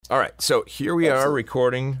All right, so here we are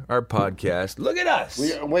recording our podcast. Look at us.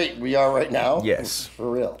 We are right now? Yes.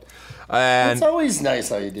 For real. And it's always nice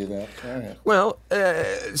how you do that. All right. Well,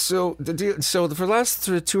 so for the last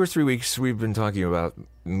 2 or 3 weeks, we've been talking about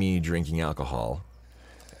me drinking alcohol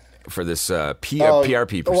for this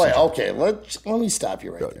PRP procedure. Wait, okay, let me stop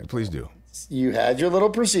you right there. Please do. You had your little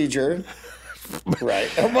procedure. Right.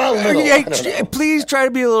 Well, please try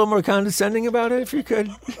to be a little more condescending about it if you could.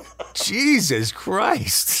 Jesus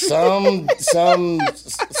Christ. Some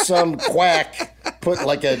quack put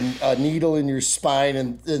like a needle in your spine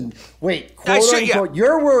and wait, quote unquote,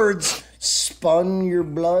 your words, spun your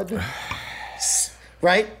blood.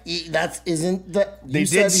 Right? They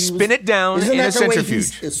did spin it down in a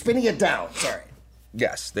centrifuge. Spinning it down, sorry.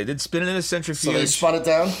 Yes, they did spin it in a centrifuge. So they spun it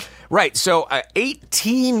down? Right, so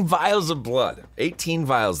 18 vials of blood. 18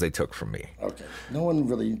 vials they took from me. Okay. No one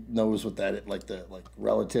really knows what that,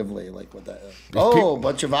 relatively, what that is. Oh, a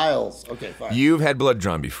bunch of vials. Okay, fine. You've had blood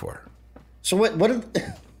drawn before. So what did...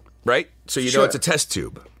 Right? So you know it's a test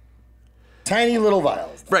tube. Tiny little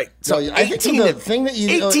vials. Right. So I think the thing that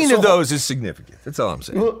you... 18 of those is significant. That's all I'm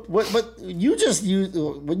saying. What you just used...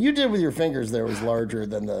 What you did with your fingers there was larger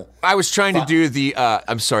than the... I was trying to do the...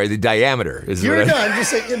 the diameter. I'm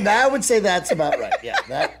just saying... I would say that's about right.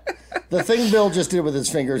 Yeah. The thing Bill just did with his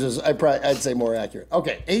fingers is, I'd say, more accurate.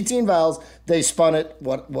 Okay, 18 vials. They spun it.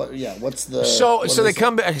 What's the... So they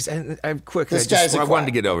come back... I'm quick. I wanted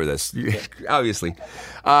to get over this, obviously.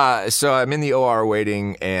 So I'm in the OR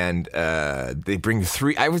waiting, and they bring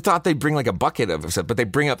 3... I thought they'd bring like a bucket of stuff, but they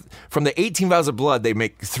bring up... From the 18 vials of blood, they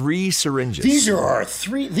make 3 syringes. These are our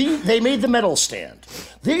 3... They made the medal stand.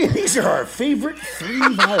 These are our favorite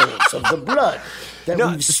 3 vials of the blood that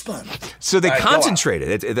we've spun. So they concentrate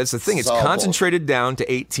it. That's the thing. It's concentrated down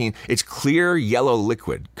to 18. It's clear yellow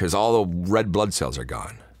liquid because all the red blood cells are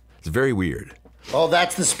gone. It's very weird. Oh,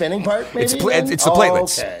 that's the spinning part, maybe? It's the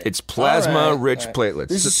platelets. Okay. It's plasma-rich platelets.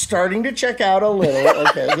 This is starting to check out a little.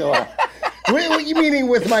 Okay, go on. What you meaning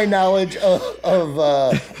with my knowledge of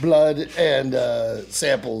blood and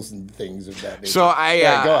samples and things of that nature? So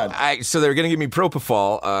go on. So they were going to give me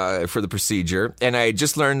propofol for the procedure, and I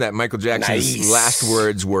just learned that Michael Jackson's last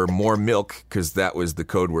words were "more milk" because that was the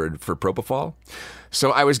code word for propofol. So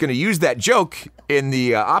I was going to use that joke in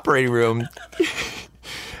the operating room.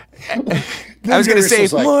 I was going to say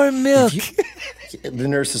more milk. The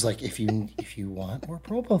nurse is like, if you want more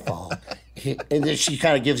propofol, and then she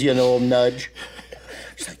kind of gives you an old nudge.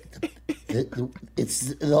 She's like,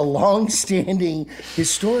 it's the long-standing,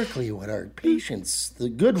 historically, what our patients, the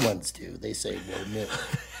good ones, do. They say more milk.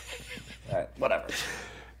 All right, whatever.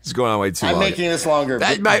 It's going on way too long. I'm making this longer.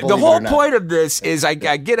 The whole point of this is I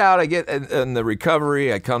get out, I get in the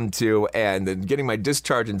recovery, I come to, and then getting my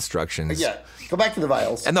discharge instructions. Yeah. Go back to the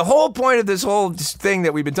vials. And the whole point of this whole thing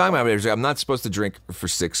that we've been talking about is I'm not supposed to drink for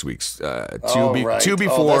 6 weeks. Two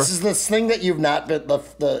before. This is this thing that you've not been,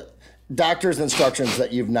 the doctor's instructions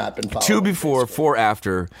that you've not been following. 2 before, 4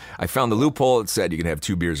 after. I found the loophole. It said you can have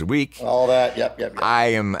 2 beers a week. All that, yep.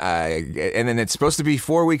 I am, and then it's supposed to be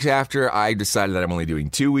 4 weeks after. I decided that I'm only doing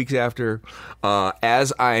 2 weeks after.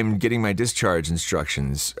 As I'm getting my discharge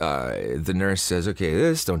instructions, the nurse says,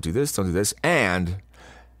 okay, don't do this, and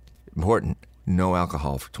important, no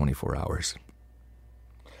alcohol for 24 hours.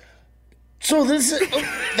 So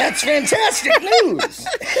that's fantastic news.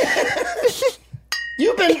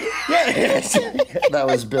 You've been, that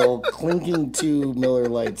was Bill clinking 2 Miller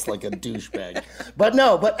Lights like a douchebag. But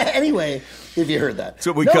anyway, if you heard that. That's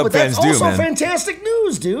what we Cub fans do, man. That's also fantastic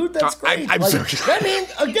news, dude. That's great. I'm sorry. I mean,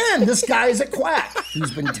 again, this guy's a quack.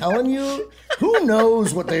 He's been telling you. Who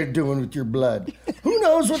knows what they're doing with your blood? Who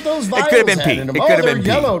knows what those vials had in them? It could have been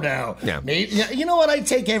yellow now. Yeah. Maybe, you know what? I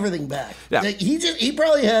take everything back. Yeah. He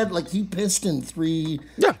probably had, he pissed in 3.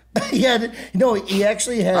 Yeah. He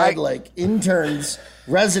actually had, interns,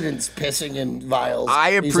 residents pissing in vials. I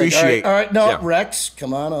appreciate. All right, Rex,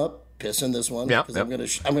 come on up. Piss in this one because I'm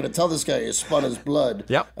gonna tell this guy he spun his blood.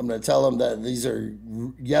 Yep. I'm gonna tell him that these are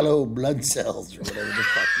yellow blood cells or whatever the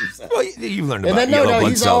fuck you said. Well, you learned about yellow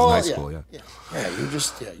blood cells in high school. Yeah,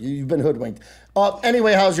 you've been hoodwinked.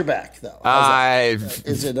 Anyway, how's your back though?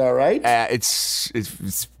 Is it all right? It's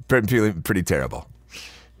pretty terrible.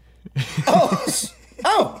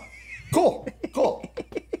 Oh, cool,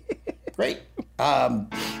 great. It's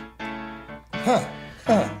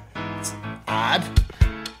odd.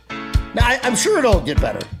 Now, I'm sure it'll get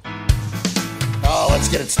better. Oh, let's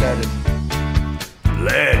get it started.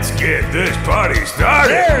 Let's get this party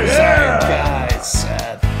started. There's our guy,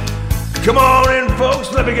 Seth. Come on in,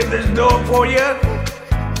 folks. Let me get this door for you.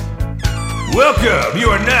 Welcome. You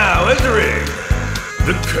are now entering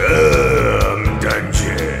the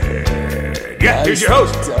Dunge. Yeah, here's your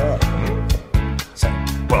host.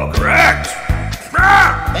 Paul Correct.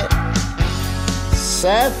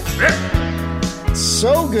 Seth, Yeah.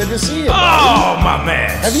 so good to see you. Oh, my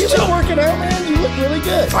man. Have you been working out, man? You look really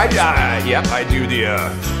good. I do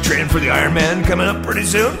the training for the Iron Man coming up pretty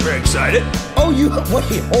soon. Very excited. Oh,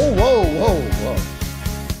 wait. Oh, whoa.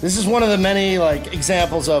 This is one of the many,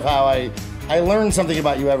 examples of how I learn something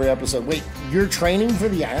about you every episode. Wait, you're training for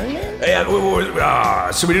the Iron Man?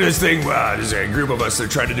 Yeah, so we do this thing. There's a group of us that are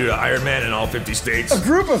trying to do the Iron Man in all 50 states. A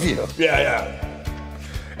group of you? Yeah.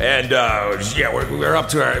 And we're up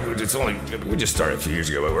to we just started a few years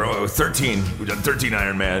ago, but we're 13. We've done 13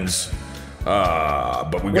 Ironmans.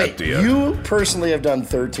 But we got the. You personally have done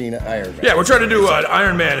 13 Ironmans. Yeah, we're trying to do an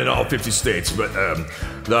Iron Man in all 50 states, but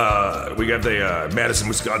we got the Madison,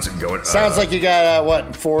 Wisconsin going. Sounds like you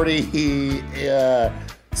got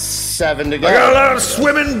 47 to go. I got a lot of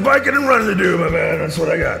swimming, biking, and running to do, my man. That's what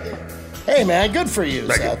I got. Hey, man, good for you,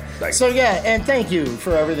 Thank you. Seth. Thank So, yeah, and thank you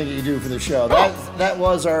for everything that you do for the show. That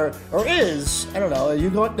was I don't know, are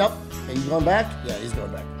you going, nope. Are you going back? Yeah, he's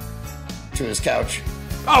going back to his couch.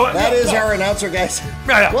 Oh, That is our announcer, guys.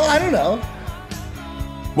 Yeah. Well, I don't know.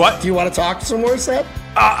 What? Do you want to talk some more, Seth?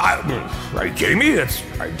 Are you kidding me?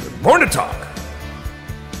 I'm born to talk.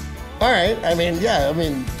 All right.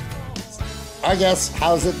 I guess,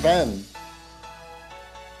 how's it been?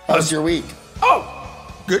 How's your week?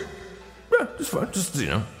 Oh, good. Yeah, just fun. Just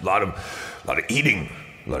a lot of eating,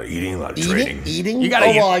 a lot of training. Eating? You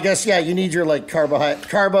gotta eat. Well, I guess, yeah, you need your,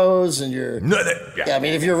 carbos and your... No, Yeah,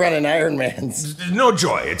 if you're running Ironmans. There's no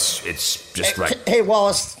joy. It's just Hey,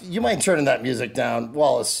 Wallace, you mind turning that music down?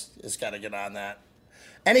 Wallace has got to get on that.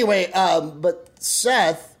 Anyway, but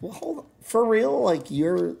Seth, well, hold on. For real,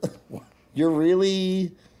 you're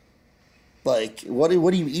really... what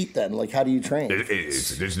do you eat then? How do you train?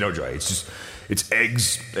 there's no joy. It's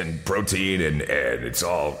eggs and protein and it's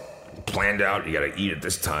all planned out. You got to eat at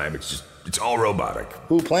this time. It's all robotic.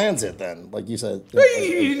 Who plans it then? Like you said,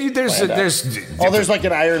 there's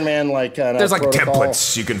an Iron Man there's protocol.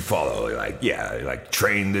 templates you can follow.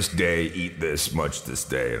 Train this day, eat this much this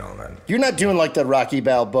day, and all that. You're not doing the Rocky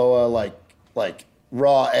Balboa like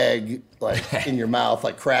raw egg in your mouth,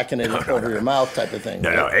 cracking it over your mouth type of thing.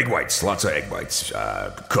 No, egg whites, lots of egg whites,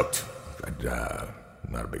 cooked.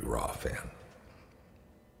 Not a big raw fan.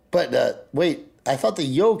 But wait, I thought the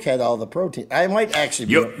yolk had all the protein. I might actually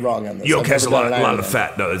be wrong on this. Yolk has a lot of the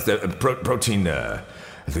fat. No, it's the protein. I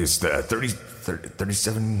think it's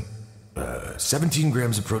 17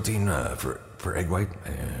 grams of protein for egg white,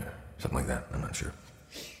 something like that. I'm not sure.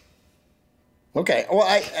 Okay, well,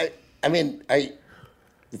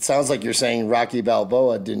 it sounds like you're saying Rocky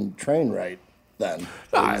Balboa didn't train right. Then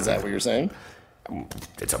is that what you're saying?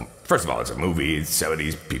 First of all, it's a movie. It's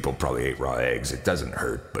 70s. People probably ate raw eggs. It doesn't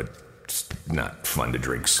hurt, but it's not fun to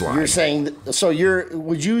drink slime. You're saying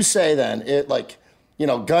would you say then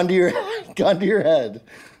gun to your head?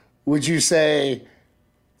 Would you say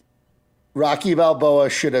Rocky Balboa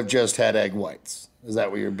should have just had egg whites? Is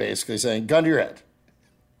that what you're basically saying? Gun to your head.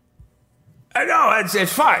 No, it's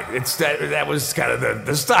fine. It's that was kind of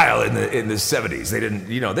the style in the 70s. They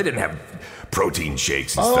didn't have protein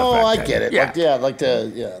shakes and stuff. Oh, I get it. Yeah,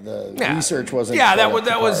 the research wasn't. Yeah, that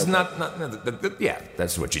was not. Yeah,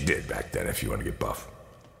 that's what you did back then if you want to get buff.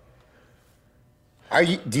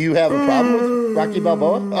 Do you have a problem with Rocky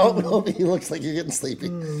Balboa? Oh, he looks like you're getting sleepy. I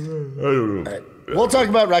don't know. All right. We'll talk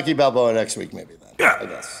about Rocky Balboa next week, maybe then. Yeah, I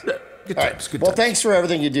guess. Yeah. Good All times. right. Good Well, times. thanks for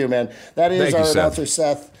everything you do, man. That is Thank you, announcer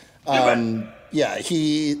Seth.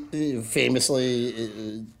 He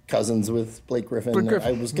famously cousins with Blake Griffin.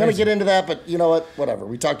 I was going to get into that, but you know what? Whatever.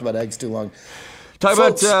 We talked about eggs too long. Talk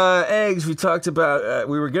about eggs. We talked about.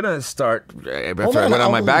 We were gonna start after I went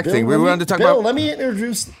on my back Bill, thing. We wanted to talk Bill, about. let me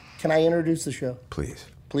introduce. Can I introduce the show?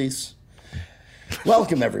 Please.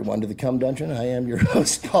 Welcome everyone to the Cum Dungeon. I am your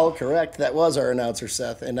host, Paul Correct. That was our announcer,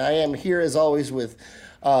 Seth, and I am here as always with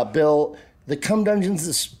Bill. The Cum Dungeon's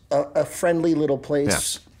is a friendly little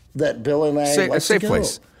place that Bill and I like a safe to go.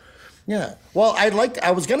 place. Yeah. Well, I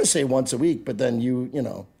was going to say once a week, but then you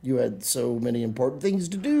had so many important things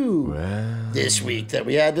to do this week that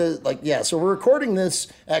we had to so we're recording this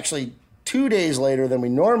actually 2 days later than we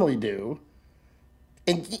normally do.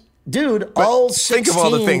 And dude, all 16 think of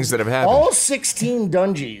all the things that have happened. All 16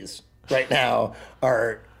 Dunges right now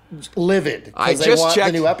are livid because they want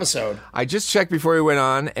the new episode. I just checked before we went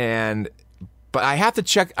on but I have to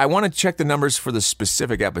check. I want to check the numbers for the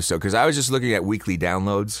specific episode because I was just looking at weekly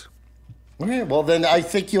downloads. Okay, well then I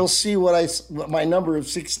think you'll see what my number of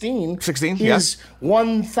 16. 16, is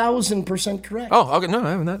 1,000% correct. Oh, okay. No,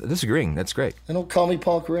 I'm not disagreeing. That's great. And don't call me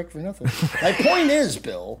Paul Correct for nothing. My point is,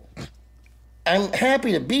 Bill, I'm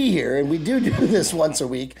happy to be here, and we do this once a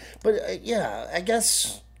week. But yeah, I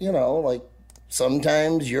guess like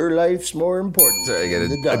sometimes your life's more important. So I get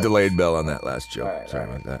a delayed bell on that last joke. Sorry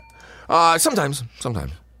about that. Sometimes. All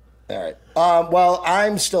right. Well,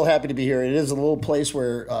 I'm still happy to be here. It is a little place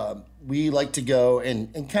where we like to go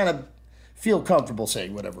and kind of feel comfortable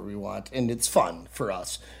saying whatever we want, and it's fun for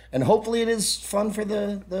us. And hopefully it is fun for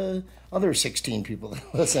the other 16 people that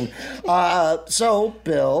listen. So,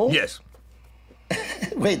 Bill. Yes.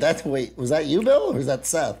 Wait, was that you, Bill, or was that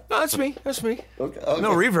Seth? No, that's me. Okay.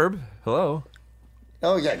 No reverb. Hello.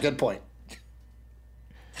 Oh, yeah, good point.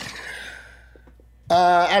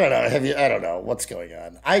 I don't know. I don't know what's going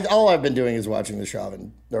on. All I've been doing is watching the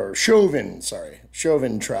Chauvin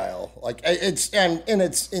trial. Like it's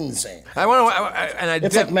insane.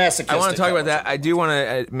 It's like masochistic. I want to talk about that. I do want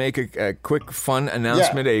to make a quick fun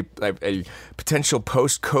announcement. Yeah. A potential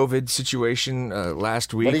post-COVID situation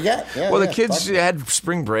last week. What do you got? Yeah, the kids had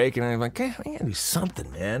spring break, and I'm like, hey, I gotta do something,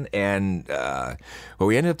 man. And what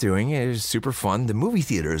we ended up doing is super fun. The movie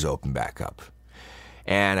theater is open back up.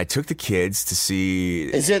 And I took the kids to see.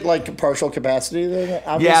 Is it like partial capacity then?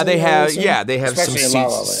 Yeah, they have. Yeah, they have Especially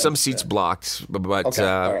some seats blocked, but but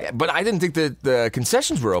I didn't think that the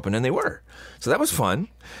concessions were open, and they were. So that was fun.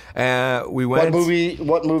 We went.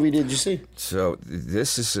 What movie did you see? So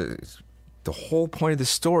this is the whole point of the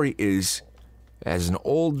story is, as an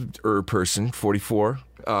older person, 44,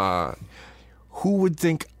 who would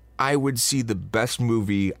think I would see the best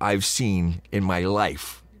movie I've seen in my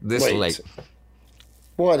life this late?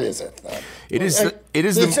 What is it?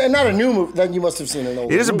 It's not a new movie. Then you must have seen an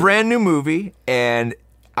old movie. It is a brand new movie, and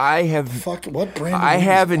I have. What brand? I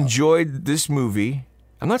have enjoyed this movie.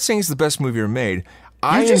 I'm not saying it's the best movie ever made.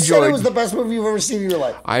 You just said it was the best movie you've ever seen in your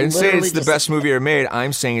life. I didn't say it's the best movie ever made.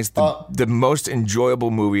 I'm saying it's the most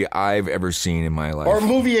enjoyable movie I've ever seen in my life. Or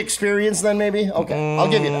movie experience, then maybe. Okay,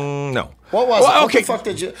 I'll give you that. No. What was it? Okay. What the fuck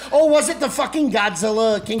did you? Oh, was it the fucking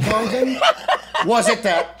Godzilla King Kong thing? Was it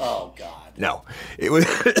that? Oh God. No, it was.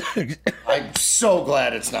 I'm so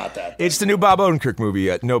glad it's not that. It's the new Bob Odenkirk movie.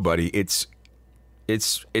 Nobody. It's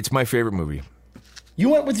my favorite movie. You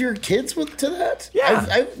went with your kids to that? Yeah.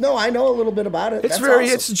 I know a little bit about it.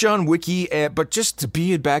 It's John Wicky, but just to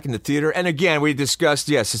be back in the theater. And again, we discussed.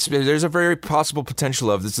 Yes, there's a very possible potential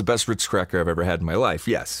of this is the best Ritz cracker I've ever had in my life.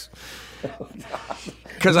 Yes.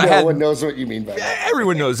 Because no one knows what you mean by that.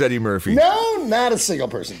 Everyone knows Eddie Murphy. No, not a single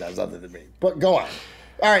person does, other than me. But go on.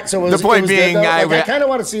 All right, so the point being, I kind of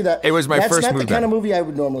want to see that. It was my first movie. That's not the kind of movie I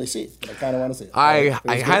would normally see. I kind of want to see it. I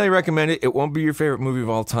highly recommend it. It won't be your favorite movie of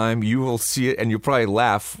all time. You will see it, and you'll probably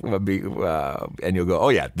laugh, and you'll go, "Oh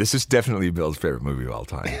yeah, this is definitely Bill's favorite movie of all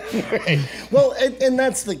time." Right. Well, and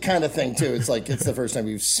that's the kind of thing too. It's like it's the first time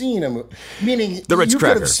you've seen a movie. Meaning, the Ritz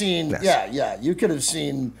cracker. Could have seen, yes. You could have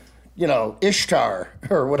seen. Ishtar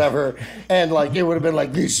or whatever, and like it would have been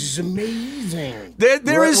like, this is amazing.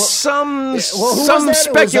 There is some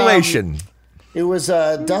speculation. It was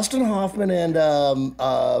Dustin Hoffman and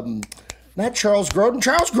not Charles Grodin.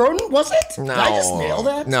 Charles Grodin, was it? No, did I just nail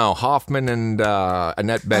that? No, Hoffman and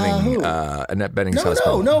Annette Bening. Annette Bening's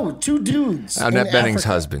husband. No, two dudes. Annette Bening's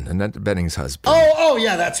husband. Oh,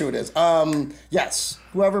 yeah, that's who it is. Yes,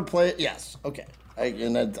 whoever played. Yes, okay.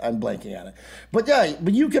 I'm blanking on it,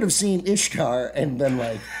 but you could have seen Ishtar and been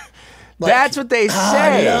like that's what they say.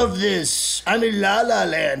 I love this. I'm in La La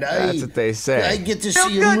Land. That's what they say. I get to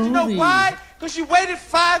see a movie. You know why? Because you waited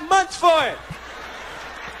 5 months for it.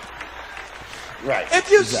 Right.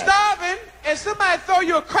 If you're starving and somebody throw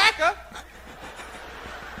you a cracker,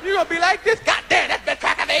 you're gonna be like this. God damn, that's the best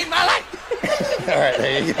cracker I ate in my life. All right,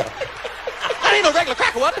 there you go. That ain't no regular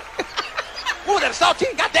cracker, was it? What was that, a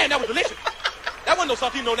saltine? God damn, that was delicious. That wasn't no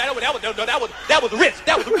saltine, no. That was the Ritz.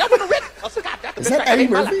 That was the Ritz. Oh, God, that's the is that Eddie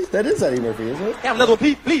Murphy? That is Eddie Murphy, isn't it? Have another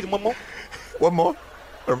one, please. One more. One more?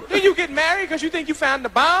 Then you get married because you think you found the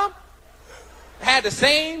bomb? Had the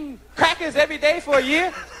same crackers every day for a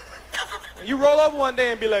year? And you roll up one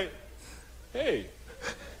day and be like, hey,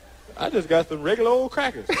 I just got some regular old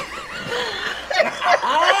crackers.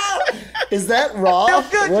 Is that raw?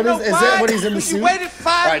 Good, is that when he's in the suit? You waited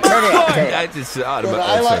 5 right, turn it months.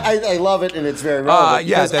 I love it, and it's very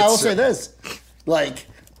relevant. I will say this, like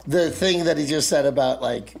the thing that he just said about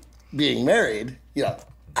like being married.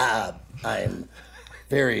 I'm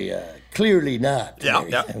very clearly not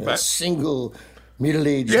married. I'm a single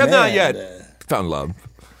middle-aged man. You have not yet found love.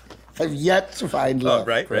 I've yet to find love.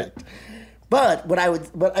 Right. But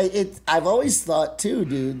I've always thought too,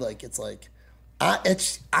 dude. Like it's like. I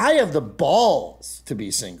have the balls to be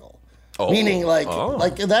single, meaning like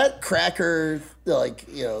that cracker, like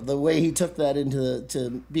the way he took that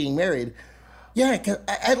into being married. Yeah, 'cause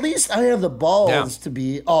at least I have the balls to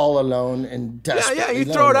be all alone and desperate. Yeah, you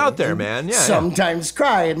throw it out there, man. Yeah, sometimes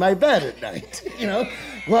cry in my bed at night, you know?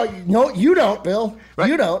 Well, no, you don't, Bill. Right.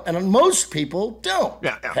 You don't. And most people don't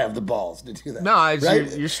have the balls to do that. No, right?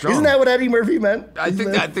 You're strong. Isn't that what Eddie Murphy meant? I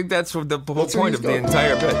think that's what the whole point of the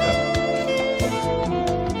entire bit.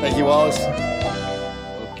 Thank you, Wallace.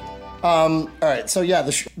 All right, so yeah,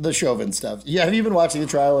 the Chauvin stuff. Yeah, have you been watching the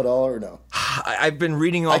trial at all or no? I've been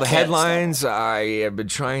reading all the headlines. I have been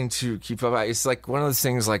trying to keep up. It's like one of those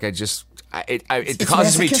things. Like it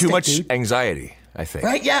causes me too much anxiety, I think.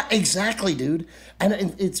 Right? Yeah, exactly, dude.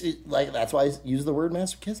 And it's like that's why I use the word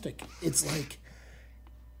masochistic. It's like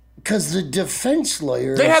because the defense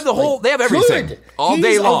lawyers they have they have everything all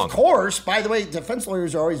day long. Of course. By the way, defense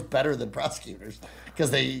lawyers are always better than prosecutors because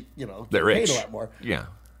they they're paid rich. a lot more. Yeah.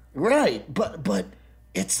 Right, but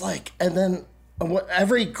it's like, and then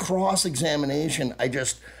every cross examination, I'm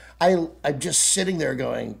just sitting there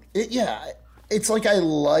going, it's like I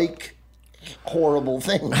like horrible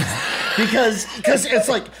things because it's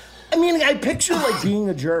like, I mean, I picture like being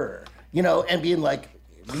a juror, and being like,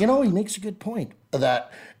 he makes a good point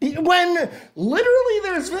that when literally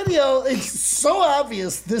there's video, it's so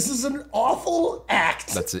obvious this is an awful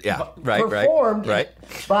act. That's it. Yeah, right. Performed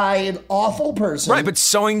by an awful person. Right, but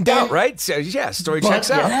sowing doubt, right? So, yeah, story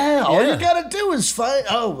checks out. Yeah, all you gotta do is find.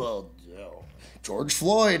 Oh well, George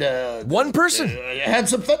Floyd. One person had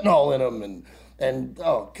some fentanyl in him, and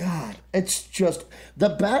oh god, it's just the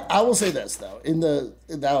best. I will say this though,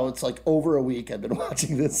 now it's like over a week I've been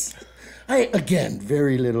watching this. Again,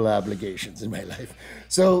 very little obligations in my life.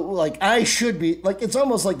 So, like, I should be, like, it's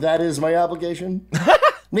almost like that is my obligation. I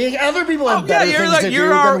mean, other people have better things to do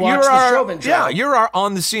than watch the Chauvin trial. Yeah, you're our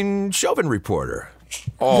on-the-scene Chauvin reporter.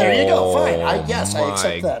 There you go, fine. I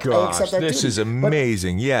accept that. Gosh, I accept that this too. is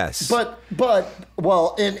amazing, yes. But,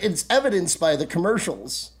 well, and it's evidenced by the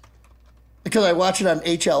commercials. Because I watch it on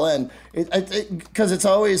HLN. Because it's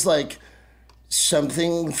always, like,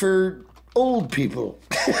 something for old people,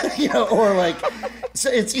 or like, so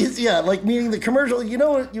it's like meaning the commercial.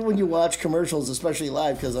 When you watch commercials, especially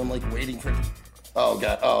live, because I'm like waiting for. Oh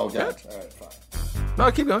god. All right, fine. No,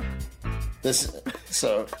 keep going.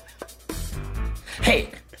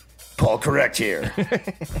 Hey, Paul Correct here.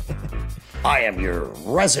 I am your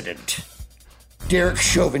resident Derek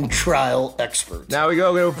Chauvin trial expert. Now we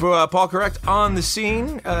go Paul Correct on the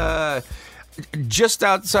scene. Just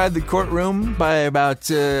outside the courtroom by about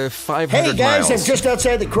 500 Hey guys, miles. I'm just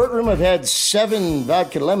outside the courtroom. I've had 7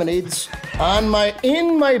 vodka lemonades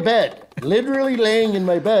in my bed, literally laying in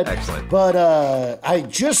my bed. Excellent. But I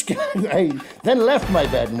then left my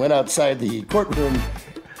bed and went outside the courtroom.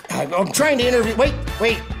 I'm trying to interview. Wait.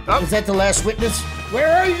 Oh. Is that the last witness?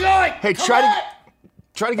 Where are you going? Hey, try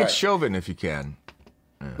to get Chauvin if you can.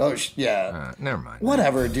 Oh, yeah. Never mind.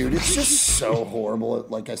 Whatever, dude. It's just so horrible,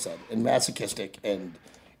 like I said, and masochistic,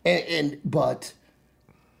 but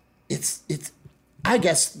it's. I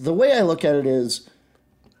guess the way I look at it is,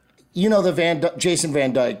 the Jason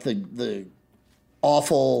Van Dyke, the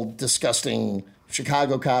awful, disgusting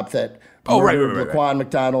Chicago cop that murdered Laquan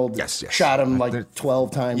McDonald, shot him like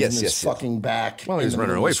 12 times in his fucking back. Well, he was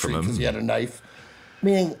running away from him because he had a knife.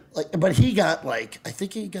 Meaning, but he got I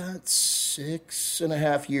think he got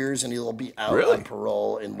 6.5 years, and he'll be out on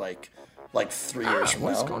parole in like 3 years from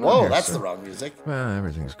now. Whoa, that's the wrong music. Well,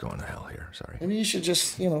 everything's going to hell here. Sorry. Maybe you should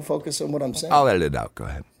just focus on what I'm saying. I'll edit it out. Go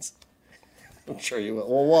ahead. I'm sure you will.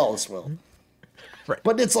 Well, Wallace will. Right.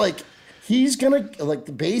 But it's like he's gonna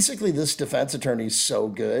basically this defense attorney's so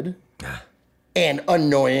good and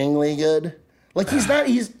annoyingly good. Like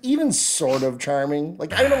he's even sort of charming.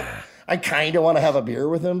 Like I kind of want to have a beer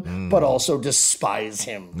with him, but also despise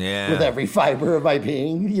him with every fiber of my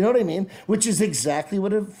being. You know what I mean? Which is exactly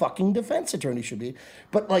what a fucking defense attorney should be.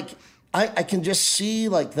 But I can just see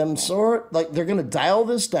them they're going to dial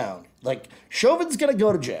this down. Like Chauvin's going to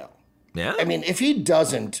go to jail. Yeah. I mean, if he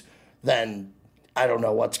doesn't, then I don't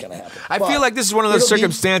know what's going to happen. I feel like this is one of those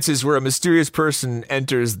circumstances where a mysterious person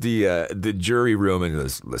enters the jury room and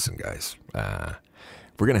goes, "Listen, guys,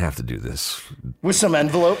 we're going to have to do this." With some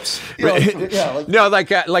envelopes?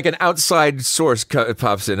 Like an outside source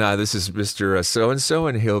pops in. This is Mr. So-and-so,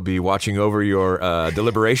 and he'll be watching over your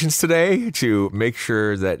deliberations today to make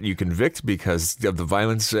sure that you convict because of the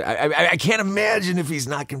violence. I can't imagine if he's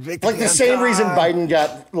not convicted. Like the same reason Biden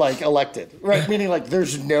got, elected, right? Meaning,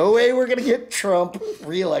 there's no way we're going to get Trump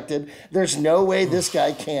reelected. There's no way this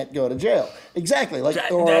guy can't go to jail. Exactly. We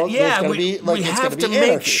have to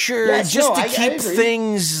make sure to keep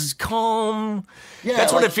things calm. Yeah,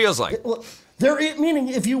 that's what it feels like. Meaning,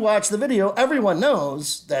 if you watch the video, everyone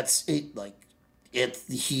knows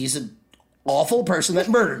he's an awful person that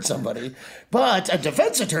murdered somebody. But a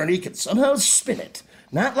defense attorney can somehow spin it.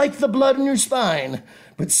 Not like the blood in your spine,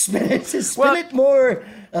 but spin it more,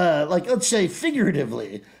 like, let's say,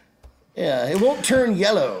 figuratively. Yeah, it won't turn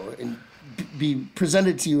yellow and be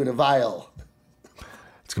presented to you in a vial.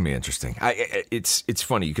 It's gonna be interesting. It's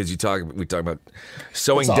funny because we talk about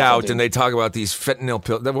sowing awful, doubt, dude. and they talk about these fentanyl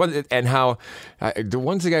pills. And how the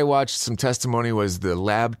one thing I watched some testimony was the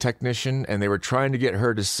lab technician, and they were trying to get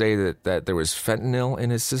her to say that there was fentanyl in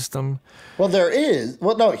his system. Well, there is.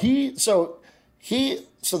 Well, no, all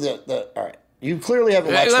right. You clearly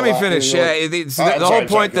haven't watched Let a me lot. finish. You're Yeah, like- the whole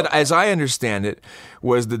point go. that, as I understand it,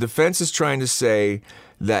 was the defense is trying to say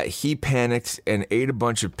that he panicked and ate a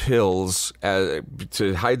bunch of pills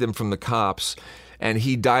to hide them from the cops, and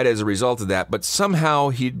he died as a result of that. But somehow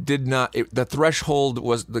he did not.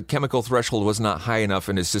 The chemical threshold was not high enough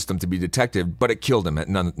in his system to be detected, but it killed him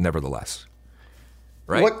nevertheless.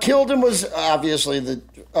 Right? What killed him was obviously the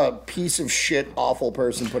piece of shit, awful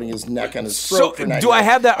person putting his neck on his throat. So, for 9 do I years.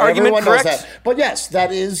 have that argument Everyone knows correct? that. But yes,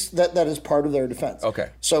 that is part of their defense. Okay.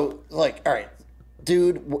 So, like, all right,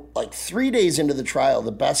 dude, like 3 days into the trial,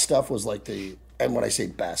 the best stuff was like and when I say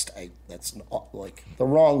best, that's like the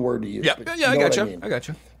wrong word to use. Yeah, but I know got what you. mean. I got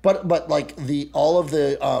you. But like all of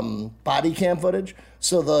the body cam footage.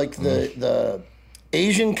 So the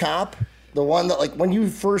Asian cop, the one that, like, when you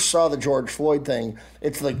first saw the George Floyd thing,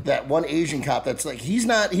 it's like that one Asian cop that's like he is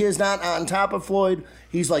not on top of Floyd.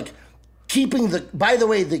 He's like keeping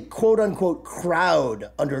the quote unquote crowd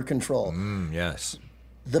under control. Yes.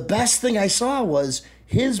 The best thing I saw was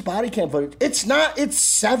his body cam footage. It's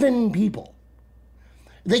 7 people.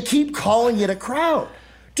 They keep calling it a crowd.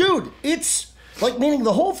 Dude, it's like, meaning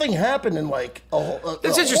the whole thing happened in like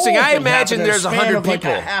It's interesting. I imagine there's 100 like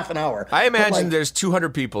people. a half an hour. I imagine But, like, there's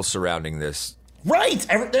 200 people surrounding this. right,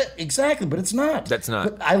 exactly, but it's not. That's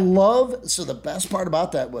not. But I love. So the best part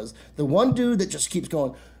about that was the one dude that just keeps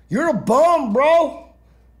going, "You're a bum, bro.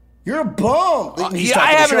 You're a bum." He's Yeah, talking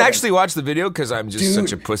I to haven't Chauvin. actually watched the video because I'm just Dude,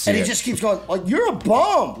 such a pussy. and he just keeps going, like, "You're a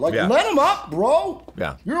bum. Like, Yeah. let him up, bro.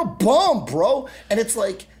 Yeah. You're a bum, bro." And it's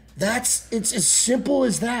like, it's as simple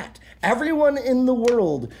as that. Everyone in the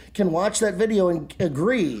world can watch that video and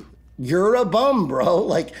agree, you're a bum, bro.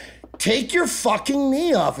 Like, take your fucking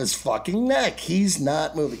knee off his fucking neck. He's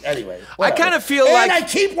not moving. Anyway, whatever. kind of feel and like- I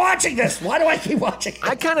keep watching this. Why do I keep watching it?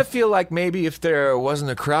 I kind of feel like maybe if there wasn't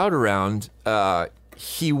a crowd around,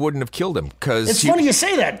 he wouldn't have killed him. It's funny you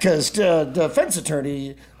say that because the defense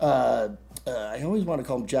attorney, I always want to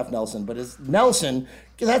call him Jeff Nelson, but it's Nelson.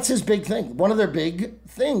 That's his big thing. One of their big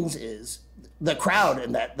things is the crowd,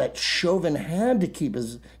 and that Chauvin had to keep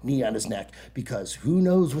his knee on his neck because who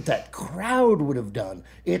knows what that crowd would have done.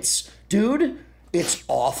 It's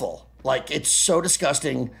awful. Like, it's so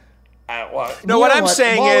disgusting.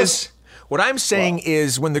 What I'm saying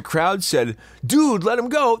is when the crowd said, "Dude, let him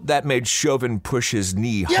go," that made Chauvin push his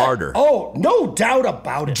knee harder. Oh, no doubt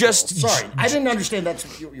about it. Just- Sorry, I didn't understand that's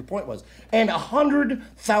what your point was. And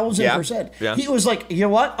 100,000%. Yeah. He was like, you know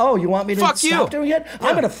what? Oh, you want me to Fuck stop you. doing it?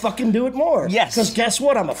 I'm going to fucking do it more. Yes. Because guess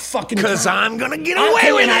what? I'm a fucking... Because I'm going to get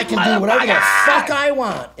away with it, I can do whatever the motherfucker. fuck I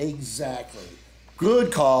want. Exactly.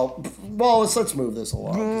 Good call. Wallace, let's move this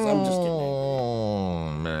along. 'Cause I'm just getting... Oh,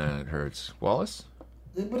 man, it hurts. Wallace?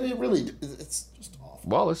 But it really... It's just awful.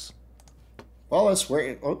 Wallace? Wallace,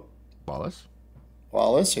 where... Oh, Wallace?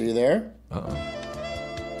 Wallace, are you there? Uh-oh.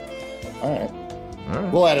 All right.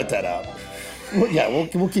 We'll edit that out.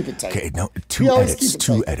 We'll keep it tight. Okay, no, We two always edits. keep it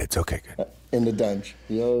Two tight. edits. Okay, good. In the Dunge.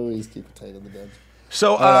 We always keep it tight in the Dunge.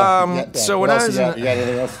 So, So when what I else was you got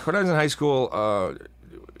anything else? when I was in high school, I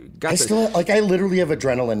literally have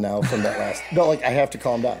adrenaline now from that last. No, like, I have to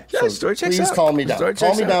calm down. Yeah, story checks please out. calm me down. Story Calm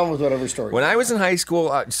checks me out. down with whatever story. When I was in high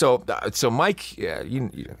school, so Mike, yeah, you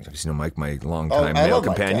know Mike, my longtime I male love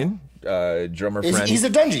Mike, companion, drummer friend. He's a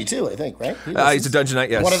Dungy too, I think, right? He's a Dunge knight,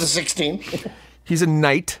 yes. One of the 16. He's a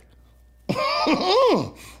knight.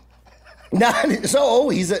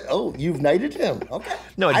 You've knighted him. Okay.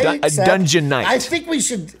 No, a I accept. dungeon knight. I think we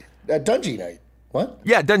should a Dungy knight. What?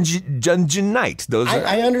 Yeah, dungeon knight. Those are,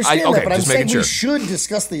 I understand that, but I'm just saying making we sure. should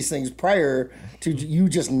discuss these things prior to you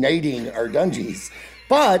just knighting our Dungies.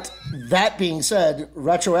 But that being said,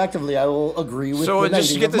 retroactively, I will agree with So the just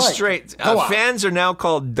to knighting get of this Mike. straight, Go on. fans are now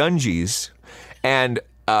called dungees, and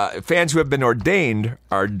fans who have been ordained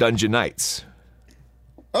are dungeon knights.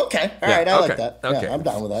 Okay, all right, I like okay, that. okay. Yeah, I'm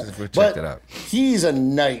down with that. We'll check But that out. he's a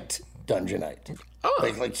knight, dungeon knight.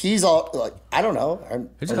 Oh. Like he's all like I don't know.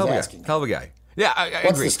 He's I a hell was of a asking. guy. Hell of a guy. Yeah, I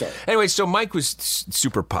What's agree. the story? Anyway, so Mike was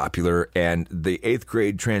super popular, and the 8th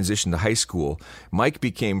grade transition to high school, Mike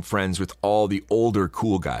became friends with all the older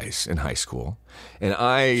cool guys in high school. And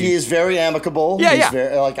he is very amicable. Yeah, He's yeah.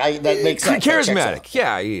 Very, that makes sense. Charismatic.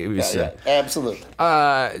 Yeah, he was. Absolutely.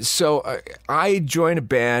 So I joined a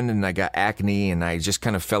band and I got acne and I just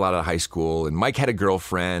kind of fell out of high school. And Mike had a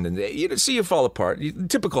girlfriend and you fall apart.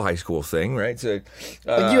 Typical high school thing, right? So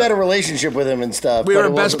you had a relationship with him and stuff. We were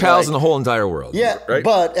best pals in the whole entire world. Yeah, right?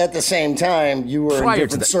 But at the same time, you were in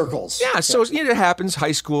different circles. Yeah, so it happens.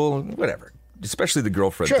 High school, whatever. Especially the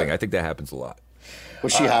girlfriend thing. I think that happens a lot.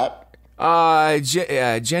 Was she hot?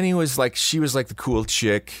 Jenny was she was like the cool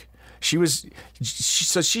chick. We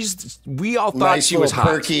all thought nice she was hot.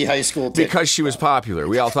 Perky high school titties. Because she was popular.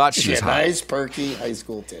 We all thought she was hot. Nice perky high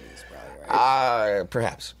school titties, probably, right?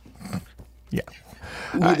 Perhaps. Yeah.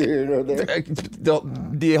 Neither here nor there.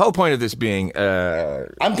 The whole point of this being,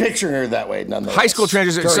 I'm picturing her that way. Nonetheless, high school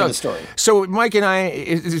transition. during the story. So Mike and I,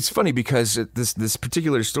 it's funny because this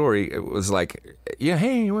particular story it was like, yeah,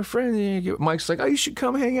 hey, we're friends. Mike's like, oh, you should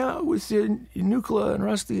come hang out with Nuclear and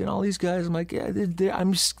Rusty and all these guys. I'm like, yeah,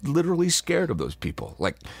 I'm literally scared of those people,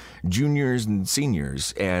 like juniors and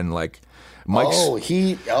seniors, and like. Mike's,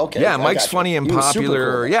 okay. Yeah, Mike's funny and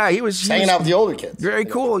popular. Cool. Yeah, he was hanging out with the older kids. Very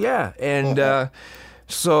cool, yeah. And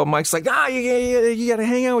so Mike's like, you got to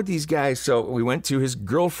hang out with these guys. So we went to his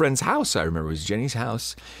girlfriend's house. I remember it was Jenny's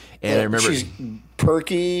house, and I remember she's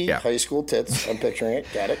perky high school tits. I'm picturing it.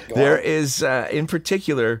 Got it. There is, in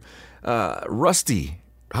particular, Rusty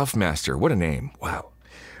Huffmaster. What a name! Wow.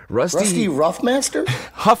 Rusty Roughmaster?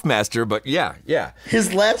 Huffmaster, but yeah.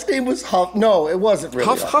 His last name was Huff. No, it wasn't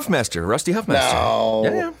really Huffmaster. Rusty Huffmaster. No.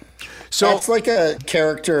 Yeah. So that's like a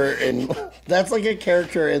character in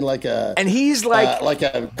like a and he's like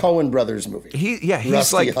a Coen Brothers movie. He's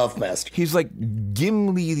Rusty like Huffmaster. He's like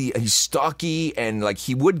Gimli. He's stocky and like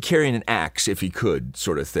he would carry an axe if he could,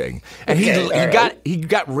 sort of thing. And he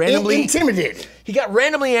got randomly intimidated. He got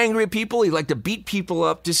randomly angry at people. He liked to beat people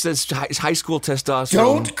up just as high school testosterone.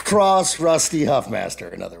 Don't cross Rusty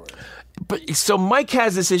Huffmaster, in other words. But so Mike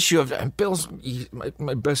has this issue of Bill's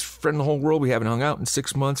my best friend in the whole world. We haven't hung out in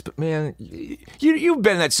 6 months, but man, you've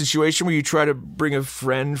been in that situation where you try to bring a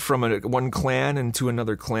friend from one clan into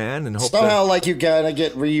another clan and hope somehow like you gotta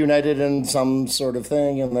get reunited in some sort of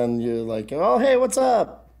thing, and then you're like, oh hey, what's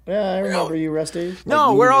up? Yeah, I remember you, Rusty.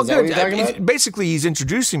 No, we're all good. Basically, he's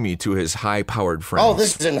introducing me to his high-powered friends. Oh,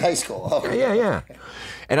 this is in high school. Oh, yeah.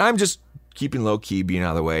 And I'm just keeping low key, being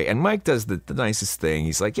out of the way. And Mike does the nicest thing.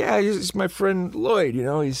 He's like, yeah, he's my friend Lloyd. You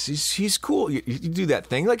know, he's cool. You do that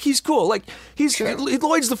thing, like he's cool. Like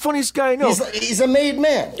Lloyd's the funniest guy I know. He's a made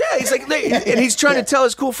man. Yeah, he's like, and he's trying to tell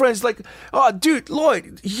his cool friends, like, oh, dude,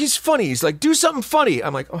 Lloyd, he's funny. He's like, do something funny.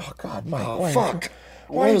 I'm like, oh God, Mike, fuck.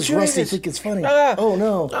 Why does Rusty think it's funny? Oh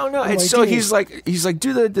no. And so he's like,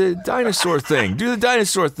 do the dinosaur thing. Do the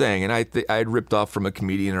dinosaur thing. And I had ripped off from a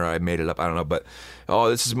comedian or I made it up. I don't know. But,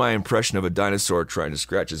 this is my impression of a dinosaur trying to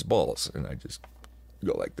scratch his balls. And I just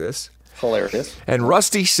go like this. Hilarious. And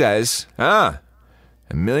Rusty says, a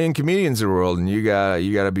million comedians in the world and you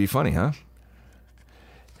gotta be funny, huh?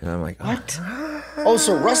 And I'm like, what? Oh,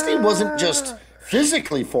 so Rusty wasn't just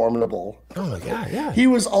physically formidable. Oh my God, yeah. He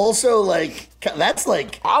was also that's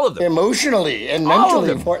all of them. Emotionally and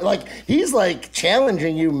mentally. Like he's like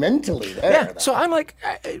challenging you mentally there. Yeah. So I'm like,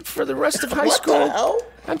 for the rest of high school, the hell?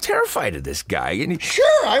 I'm terrified of this guy. And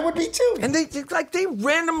sure, I would be too. And they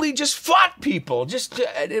randomly just fought people.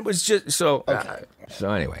 It was just so. Okay.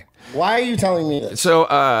 So anyway. Why are you telling me this? So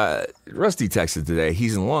Rusty texted today.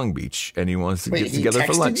 He's in Long Beach and he wants to get together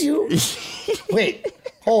for lunch. You? Wait.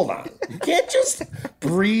 Hold on. You can't just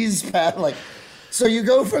breeze past so you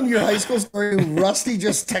go from your high school story to Rusty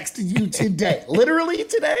just texted you today. Literally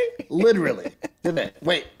today? Literally today.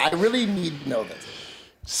 Wait, I really need to know this.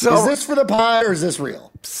 So, is this for the pod or is this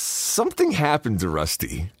real? Something happened to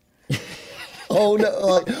Rusty. Oh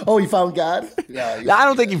no! He found God? Yeah, I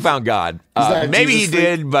don't think he found God. Maybe he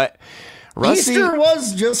did, but Rusty, Easter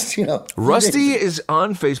was just, Rusty is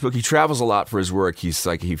on Facebook. He travels a lot for his work. He's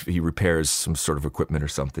like he repairs some sort of equipment or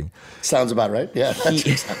something. Sounds about right. Yeah.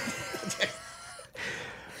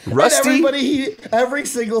 Rusty, every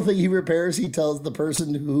single thing he repairs, he tells the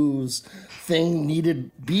person whose thing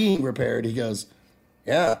needed being repaired. He goes,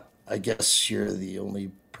 "Yeah, I guess you're the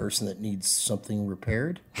only person that needs something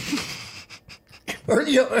repaired." Or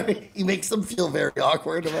he makes them feel very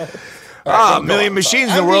awkward about it. Right, a million machines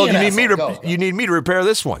in the world. You need me to repair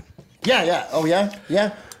this one. Yeah. Oh yeah.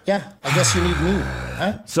 I guess you need me.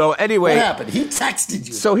 Huh? So anyway, what happened? He texted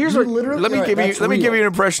you. So here's let me give you an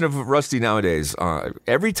impression of Rusty nowadays.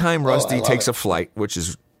 Every time Rusty takes a flight, which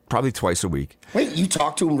is probably twice a week. Wait, you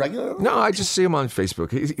talk to him regularly? No, I just see him on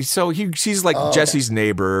Facebook. He's like Jesse's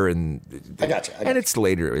neighbor, and I got you. And it's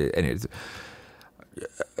later.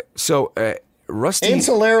 So Rusty.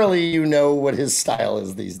 Ancillarily, you know what his style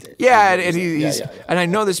is these days. Yeah, and he's yeah. and I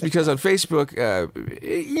know this because on Facebook,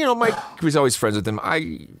 Mike was always friends with him.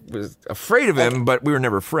 I was afraid of him, but we were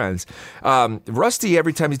never friends. Rusty,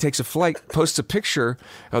 every time he takes a flight, posts a picture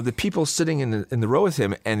of the people sitting in the row with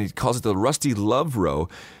him, and he calls it the Rusty Love Row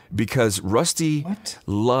because Rusty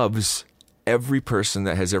loves every person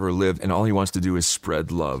that has ever lived, and all he wants to do is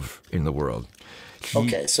spread love in the world.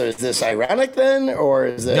 Okay, so is this ironic then, or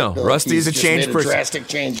is it No, Rusty is a changed made person. A drastic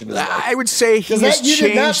change in his life? I would say he has you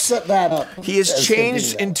did not changed. set that up. He has as changed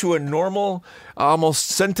thinking into a normal, almost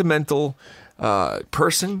sentimental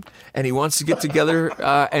person, and he wants to get together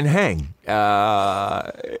and hang.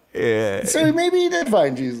 So maybe he did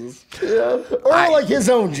find Jesus, or like his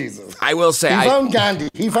own Jesus. I will say, he found Gandhi.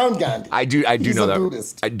 He found Gandhi. I do He's know a that.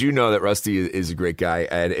 Buddhist. I do know that Rusty is a great guy,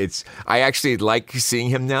 and I actually like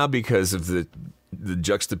seeing him now because of the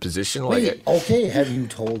juxtaposition. Wait, okay. Have you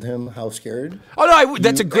told him how scared? Oh no,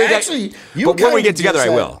 that's a great. Actually, you but when we kinda get together,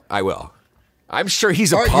 just I will. I'm sure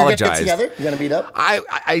he's All right, you're apologized. gonna get together? You're gonna meet up?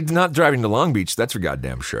 I'm not driving to Long Beach. That's for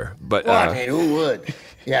goddamn sure. But Well, I mean, who would?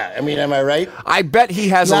 Yeah, I mean, am I right? I bet he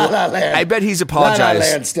has. La La Land. I bet he's La La Land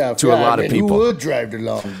apologized stuff. to a lot of people. Who would drive to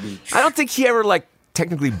Long Beach? I don't think he ever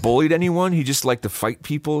technically bullied anyone. He just liked to fight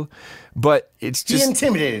people. But it's He just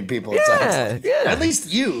intimidated people. Yeah. At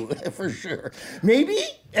least you, for sure. Maybe,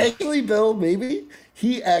 actually, Bill, maybe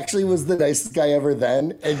he actually was the nicest guy ever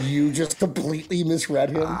then, and you just completely misread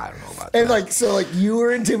him. I don't know about and that. so you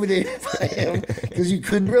were intimidated by him because you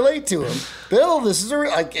couldn't relate to him. Bill, this is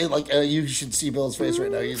you should see Bill's face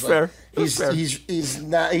right now. He's Fair. Fair.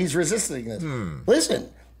 he's resisting this. Listen,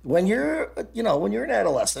 when you're an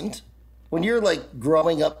adolescent, when you're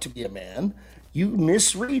growing up to be a man, you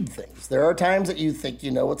misread things. There are times that you think you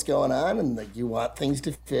know what's going on and that you want things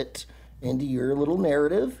to fit into your little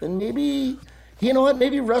narrative. And maybe, you know what,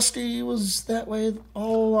 maybe Rusty was that way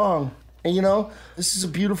all along. And this is a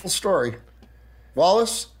beautiful story.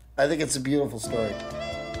 Wallace, I think it's a beautiful story.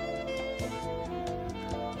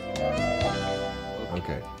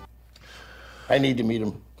 okay. I need to meet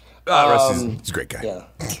him. Rusty's a great guy.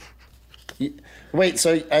 Yeah. Wait,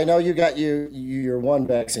 so I know you got your one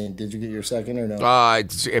vaccine. Did you get your second or no?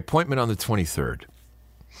 It's appointment on the 23rd.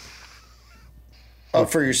 Oh,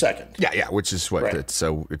 for your second. Yeah, which is what? Right. It's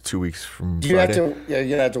 2 weeks from Do you Friday. have to? You're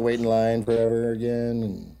gonna have to wait in line forever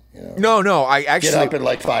again, and No, I get actually. up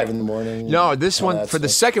at 5 a.m. No, this all one, that for the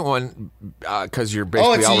stuff. second one, because you're Oh,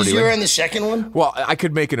 basically it's already easier in. on the second one. Well, I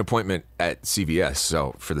could make an appointment at CVS,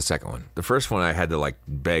 so for the second one. The first one I had to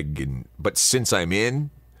beg, but since I'm in,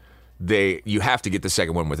 you have to get the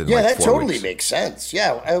second one within Yeah, that 4 totally weeks. makes sense.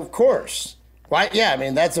 Yeah, of course. Why? Yeah, I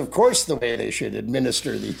mean that's of course the way they should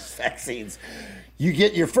administer these vaccines. You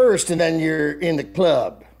get your first, and then you're in the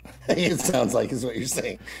club. It sounds like is what you're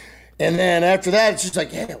saying. And then after that, it's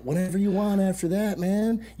just yeah, whatever you want after that,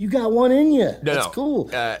 man. You got one in you. That's no.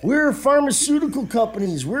 cool. We're pharmaceutical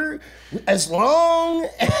companies. We're as long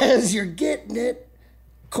as you're getting it,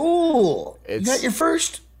 cool. You got your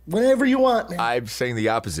first. Whenever you want, man. I'm saying the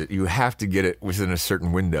opposite. You have to get it within a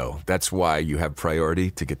certain window. That's why you have priority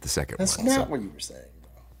to get the second That's one. not what you were saying.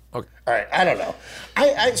 Okay. All right, I don't know.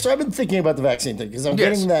 So I've been thinking about the vaccine thing because I'm Yes.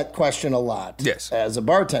 getting that question a lot. Yes. As a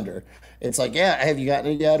bartender, it's have you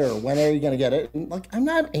gotten it yet, or when are you going to get it? And I'm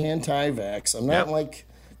not anti-vax. I'm not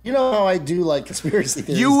how I do conspiracy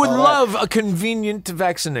theories. You would and all love a convenient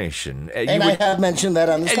vaccination. And I have mentioned that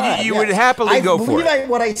on this and pod. you would happily go for it.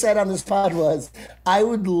 What I said on this pod was, I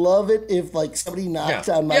would love it if somebody knocked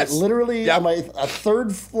on my on my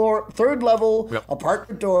third level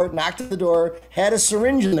apartment door, knocked at the door, had a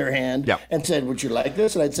syringe in their hand, and said, "Would you like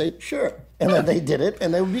this?" And I'd say, "Sure." And then they did it,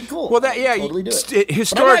 and they would be cool. Well, totally do it. But I'm not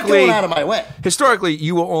Historically, going out of my way. Historically,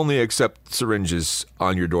 you will only accept syringes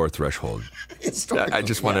on your door threshold. I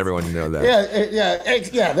just want everyone to know that.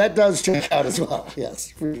 Yeah, that does check out as well. Yes,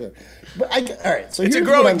 for sure. But all right, so It's a here's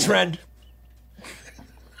growing what I'm- trend.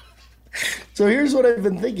 So here's what I've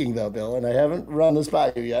been thinking, though, Bill, and I haven't run this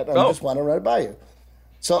by you yet. I just want to run it by you.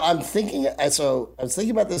 So I'm thinking. So I was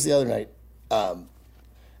thinking about this the other night, and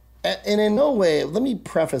in no way. Let me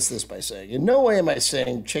preface this by saying, in no way am I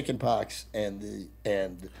saying chickenpox and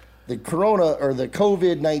the corona or the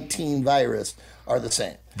COVID-19 virus are the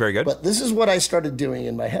same. Very good. But this is what I started doing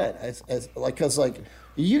in my head. Because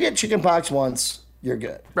you get chickenpox once, you're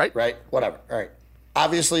good. Right. Whatever. All right.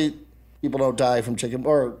 Obviously, people don't die from chicken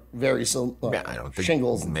or I don't think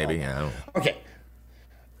shingles. Maybe. I don't know. Okay.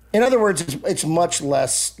 In other words, it's much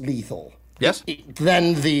less lethal. Yes.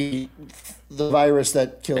 Than the virus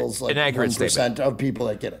that kills An accurate 1% of people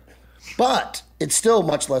that get it. But it's still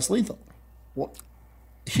much less lethal. Well,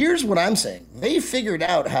 here's what I'm saying. They figured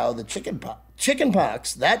out how the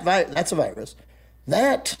chickenpox, that's a virus.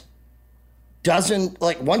 That doesn't,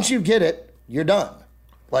 like, once you get it, you're done.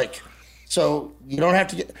 Like, so you don't have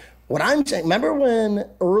to get, what I'm saying, remember when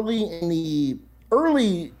early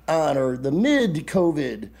on or the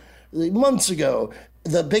mid-COVID, months ago,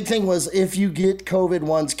 the big thing was if you get COVID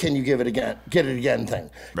once, can you get it again thing?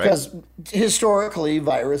 Because historically,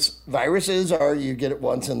 viruses are you get it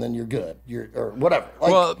once and then you're good, or whatever.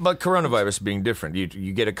 Like, well, but coronavirus being different,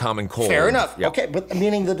 you get a common cold. Fair enough. Yep. Okay, but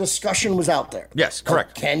meaning the discussion was out there. Yes,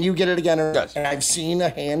 correct. Like, can you get it again? Yes. And I've seen a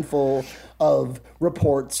handful of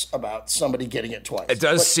reports about somebody getting it twice. It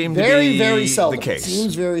does seem to very, be very seldom. the case. It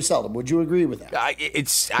seems very seldom. Would you agree with that?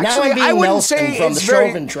 It's Now actually, I'm being I wouldn't Nelson say from it's the very...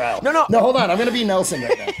 Chauvin trial. No, hold on. I'm going to be Nelson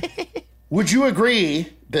right now. Would you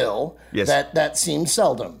agree, Bill, yes, that seems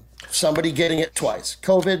seldom? Somebody getting it twice.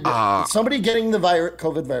 Somebody getting the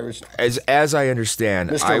COVID virus twice. As I understand,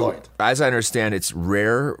 Mr. Lloyd. As I understand, it's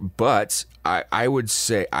rare, but I would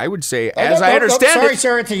say, I understand sorry, it.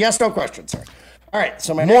 sir. It's a yes/no question, sir. All right.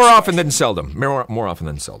 So more often than seldom. More often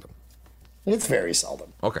than seldom. It's very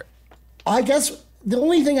seldom. Okay. I guess the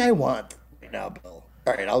only thing I want right now, Bill.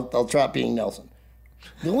 All right, I'll drop being Nelson.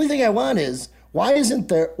 The only thing I want is why am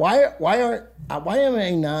I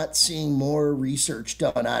not seeing more research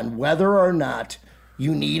done on whether or not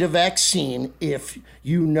you need a vaccine if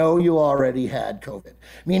you know you already had COVID?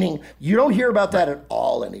 Meaning you don't hear about that at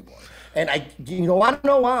all anymore. And want to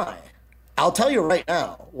know why? I'll tell you right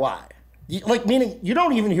now why. Meaning you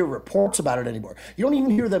don't even hear reports about it anymore. You don't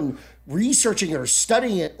even hear them researching it or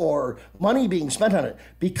studying it or money being spent on it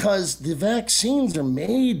because the vaccines are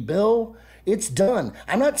made, Bill. It's done.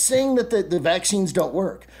 I'm not saying that the vaccines don't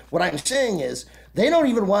work. What I'm saying is they don't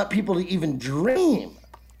even want people to even dream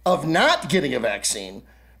of not getting a vaccine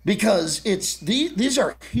because these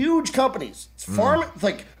are huge companies. It's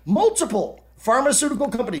like multiple pharmaceutical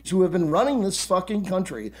companies who have been running this fucking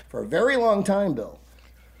country for a very long time, Bill.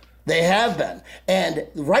 They have been. And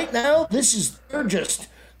right now, they're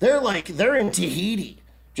in Tahiti,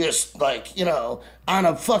 just like, on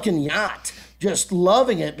a fucking yacht, just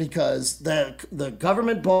loving it because the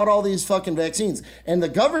government bought all these fucking vaccines. And the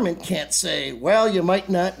government can't say, well, you might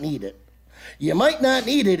not need it. You might not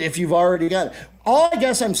need it if you've already got it. All I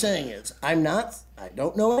guess I'm saying is, I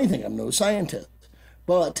don't know anything. I'm no scientist.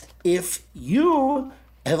 But if you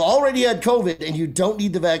have already had COVID and you don't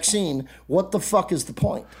need the vaccine, what the fuck is the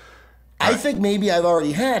point? I think maybe I've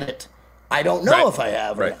already had it. I don't know if I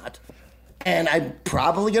have or not. And I'm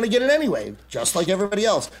probably going to get it anyway, just like everybody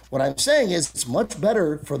else. What I'm saying is it's much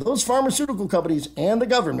better for those pharmaceutical companies and the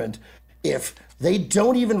government if they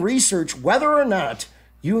don't even research whether or not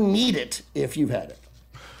you need it if you've had it.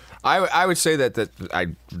 I would say that I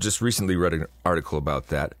just recently read an article about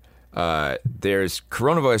that. There's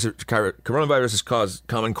coronavirus has caused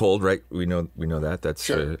common cold, right? We know that. That's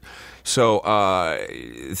sure. The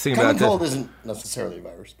thing common about that, cold isn't necessarily a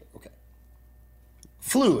virus, but okay.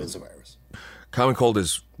 Flu is a virus. Common cold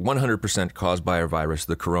is 100% caused by a virus,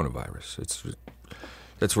 the coronavirus.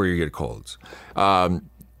 That's where you get colds. And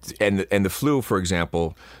the flu, for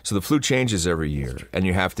example, so the flu changes every year, and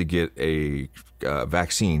you have to get a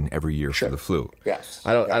vaccine every year for the flu. Yes.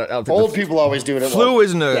 I don't think old people always do it. Flu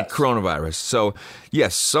isn't a coronavirus. So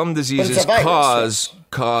yes, some diseases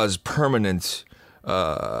cause permanent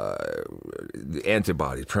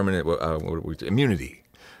antibodies, permanent immunity.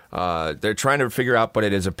 They're trying to figure out, but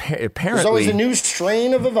it is apparently there's always a new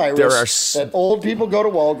strain of a virus that old people go to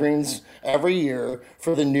Walgreens every year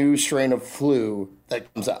for the new strain of flu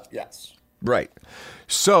that comes out. Yes. Right.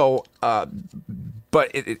 So, but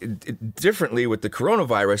it differently with the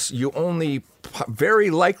coronavirus, you only, very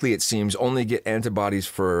likely it seems, only get antibodies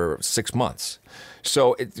for 6 months.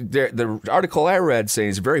 So the article I read saying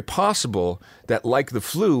it's very possible that, like the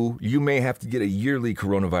flu, you may have to get a yearly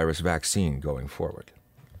coronavirus vaccine going forward.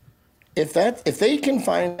 If they can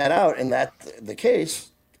find that out and that's the case,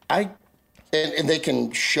 and they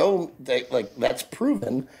can show that that's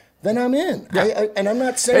proven, then I'm in. Yeah. And I'm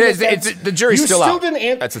not saying the jury's still out.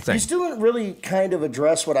 That's the thing. You still didn't really kind of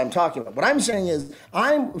address what I'm talking about. What I'm saying is,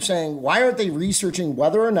 why aren't they researching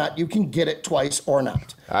whether or not you can get it twice or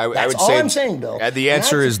not? That's all I'm saying, Bill. The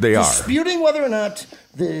answer is they are. Disputing whether or not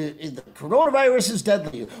the coronavirus is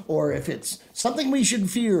deadly or if it's something we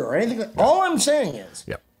should fear or anything. All I'm saying is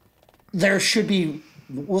there should be,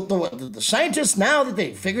 the scientists, now that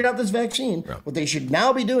they've figured out this vaccine, what they should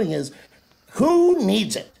now be doing is, who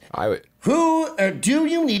needs it? Do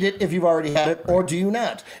you need it if you've already had it, or do you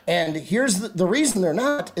not? And here's the reason they're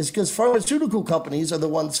not is because pharmaceutical companies are the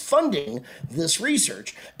ones funding this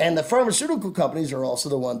research, and the pharmaceutical companies are also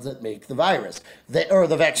the ones that make the virus, or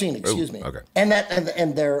the vaccine, excuse me. Okay.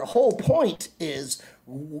 And their whole point is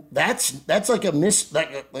that's like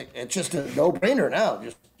it's just a no-brainer now.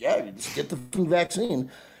 You just get the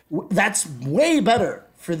vaccine. That's way better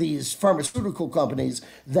for these pharmaceutical companies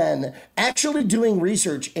than actually doing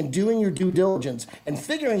research and doing your due diligence and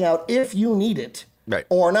figuring out if you need it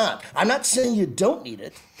or not. I'm not saying you don't need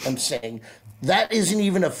it. I'm saying that isn't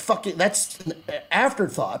even that's an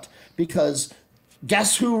afterthought, because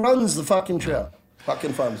guess who runs the fucking show?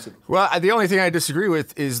 Fucking pharmaceutical. Well, the only thing I disagree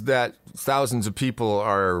with is that thousands of people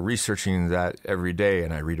are researching that every day,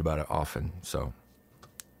 and I read about it often, so...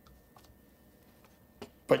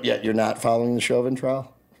 But yet you're not following the Chauvin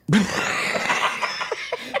trial?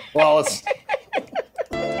 Well, it's...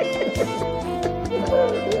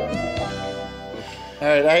 All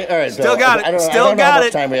right. Still Bill, got it. I don't Still know got how much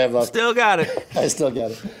it. time we have left. Still got it. I still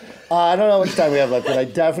got it. I don't know how much time we have left, but I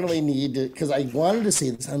definitely need to, because I wanted to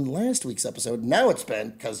say this on last week's episode. Now it's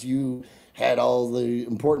been, because you had all the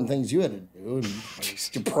important things you had to do,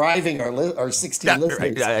 and depriving our 16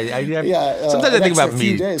 listeners. Sometimes I think about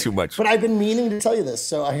me too much. But I've been meaning to tell you this.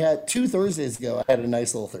 So I had 2 Thursdays ago, I had a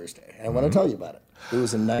nice little Thursday. And I want to tell you about it. It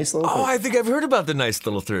was a nice little Thursday. I think I've heard about the nice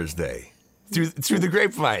little Thursday through the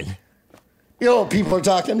grapevine. You know what people are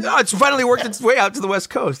talking? Oh, it's finally worked its way out to the West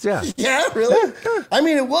Coast, yeah. Yeah, really? I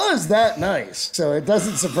mean, it was that nice. So it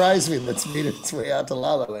doesn't surprise me that it's made its way out to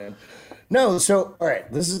La La Land. No, so, all right,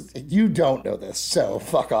 you don't know this, so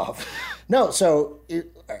fuck off. No, so, all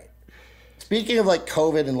right. Speaking of like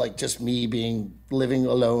COVID and like just me living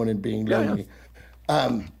alone and being lonely,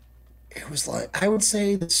 it was like, I would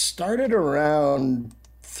say it started around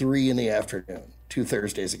 3 in the afternoon, 2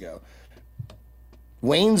 Thursdays ago.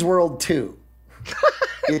 Wayne's World 2.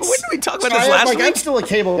 When did we talk about this last week? I'm still a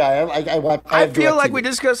cable guy. I feel like we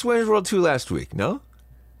discussed Wayne's World 2 last week, no?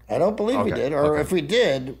 I don't believe we did. Or if we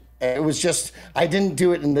did, it was just, I didn't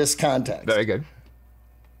do it in this context. Very good.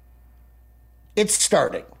 It's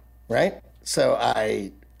starting, right? So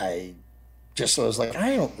I was like,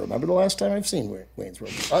 I don't remember the last time I've seen Wayne's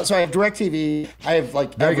World. So I have DirecTV. I have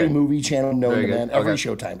like every movie channel known to man, every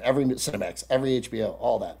Showtime, every Cinemax, every HBO,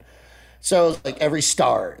 all that. So it's like every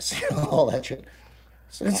Stars, all that shit.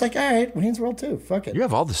 So it's like, all right, Wayne's World 2, fuck it. You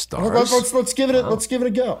have all the stars. Let's give it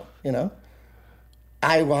a go, you know?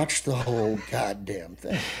 I watched the whole goddamn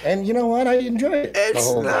thing. And you know what? I enjoyed it.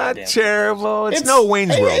 It's not terrible. It's no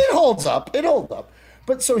Wayne's World. It holds up.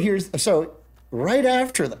 But so right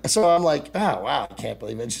after that, so I'm like, oh, wow, I can't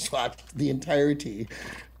believe I just watched the entirety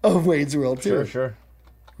of Wayne's World 2. Sure.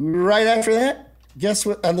 Right after that, guess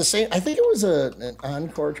what? On the same, I think it was an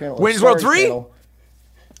Encore channel. Wayne's World 3?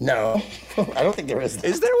 No, I don't think there is.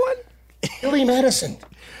 Is there one? Billy Madison.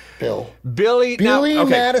 Billy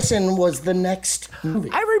Madison was the next movie.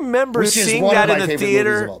 I remember seeing that in the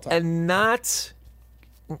theater and not.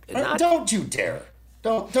 Don't you dare.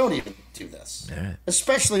 Don't even do this. Right.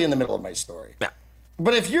 Especially in the middle of my story. Yeah.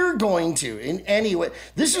 But if you're going to, in any way,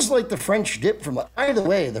 this is like the French dip by the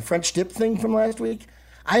way, the French dip thing from last week.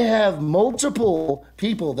 I have multiple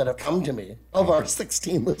people that have come to me, of our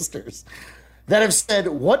 16 listeners, that have said,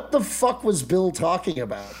 what the fuck was Bill talking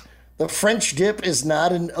about? The French dip is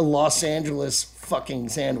not a Los Angeles fucking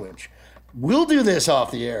sandwich. We'll do this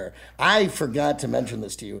off the air. I forgot to mention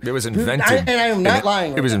this to you. It was invented. And I am not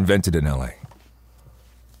lying. It was invented in L.A.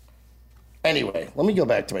 Anyway, let me go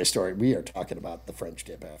back to my story. We are talking about the French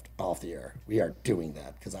dip off the air. We are doing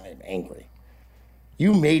that because I am angry.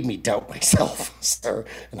 You made me doubt myself, sir,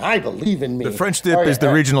 and I believe in me. The French dip is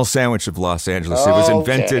the regional sandwich of Los Angeles. It was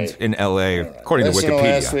invented in L.A., according to Wikipedia. Listen to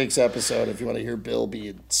last week's episode if you want to hear Bill be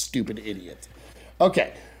a stupid idiot.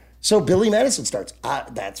 Okay, so Billy Madison starts.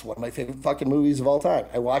 That's one of my favorite fucking movies of all time.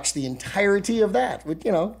 I watched the entirety of that with,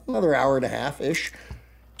 another hour and a half-ish.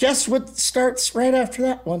 Guess what starts right after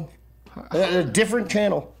that one? A different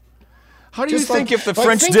channel. How do you think if the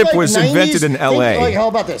French dip was invented in L.A.? How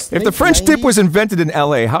about this? If the French dip was invented in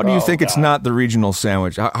L.A., how do you think it's not the regional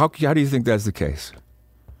sandwich? How do you think that's the case?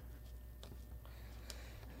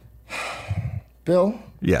 Bill?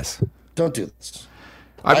 Yes. Don't do this.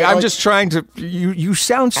 I'm just trying to... You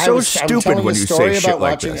sound so stupid when you say shit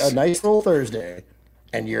like this. I'm watching a nice little Thursday,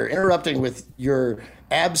 and you're interrupting with your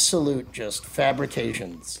absolute just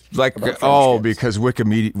fabrications. Like, because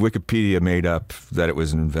Wikipedia made up that it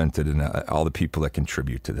was invented and all the people that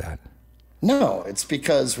contribute to that. No, it's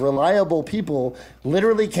because reliable people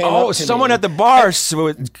literally came up to someone me. at the bar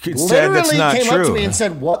said that's not came true. up to me and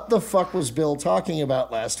said, "What the fuck was Bill talking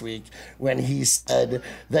about last week when he said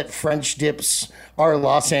that French dips are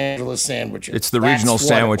Los Angeles sandwiches?" It's the That's regional what it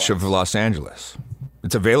sandwich was. of Los Angeles.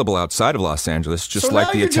 It's available outside of Los Angeles, just So like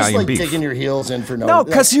now the you're Italian just, like, beef. digging your heels in for No,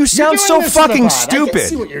 because you You're sound doing so this for the fucking pod. I can see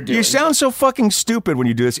stupid. what you're doing. You sound so fucking stupid when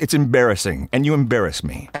you do this. It's embarrassing, and you embarrass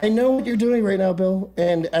me. I know what you're doing right now, Bill,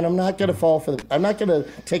 and I'm not gonna fall for the. I'm not gonna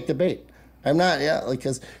take the bait. I'm not,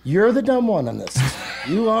 because you're the dumb one on this.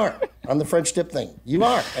 You are on the French dip thing. You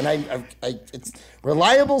are, and I it's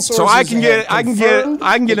reliable sources. So I can get that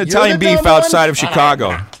Italian you're the beef dumb outside one, of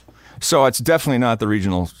Chicago. So it's definitely not the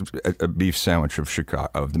regional beef sandwich of Chicago,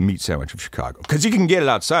 of the meat sandwich of Chicago, because you can get it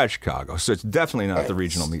outside Chicago. So it's definitely not the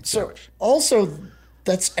regional meat sandwich. Also,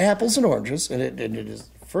 that's apples and oranges, and it is.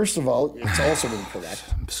 First of all, it's also incorrect.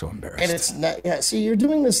 I'm so embarrassed. And it's not, see, you're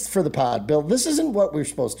doing this for the pod, Bill. This isn't what we're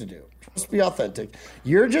supposed to do. We're supposed to be authentic.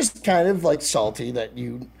 You're just kind of like salty that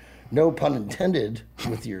you, no pun intended,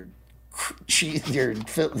 with your cheese, your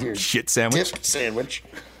Shit sandwich? dip sandwich.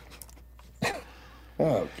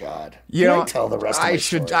 Oh, God. You Can know, I tell the rest of I my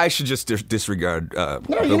should story? I should just disregard the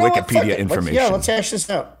You know what? Fuck Wikipedia it. information. Let's hash this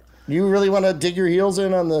out. You really want to dig your heels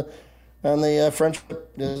in on the French?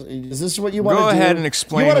 Is this what you want to do? Go ahead and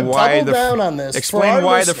explain you why double down on this. explain for our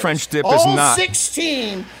why listeners. the French dip is All not.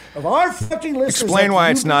 16 of our fucking listeners. Explain that why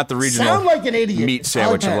you it's not the regional sound like an idiot meat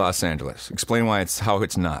sandwich out of there. Los Angeles. Explain why how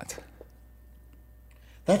it's not.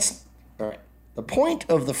 That's all right. The point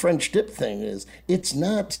of the French dip thing is it's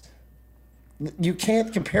not. You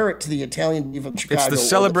can't compare it to the Italian beef of Chicago. It's the or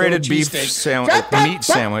celebrated Philly beef cheesesteak. meat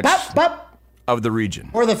sandwich of the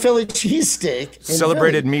region. Or the Philly cheesesteak. in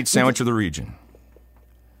Celebrated Philly. meat sandwich of the region.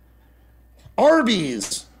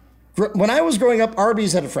 Arby's. When I was growing up,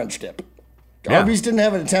 Arby's had a French dip. Yeah. Arby's didn't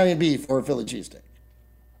have an Italian beef or a Philly cheesesteak.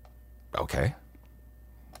 Okay.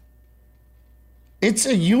 It's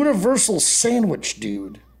a universal sandwich,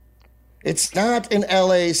 dude. It's not an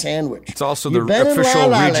LA sandwich. It's also You've the been in official La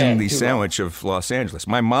La Land regionally too sandwich of Los Angeles.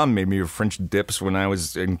 My mom made me French dips when I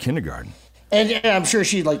was in kindergarten. And yeah, I'm sure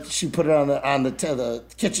she put it on the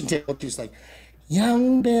kitchen table. She's like,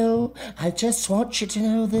 "Young Bill, I just want you to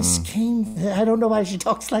know this came. I don't know why she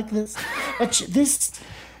talks like this, but this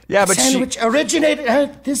sandwich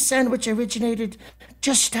originated. This sandwich originated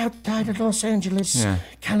just outside of Los Angeles,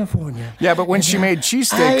 California. Yeah, but when And, she made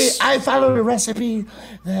cheesesteaks, I followed a recipe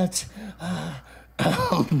that."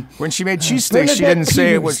 when she made cheesesteaks, she didn't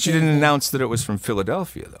say it was. She didn't announce that it was from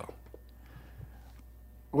Philadelphia, though.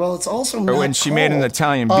 Well, it's also not when she made an called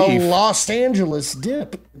Italian a beef. Los Angeles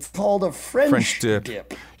dip. It's called a French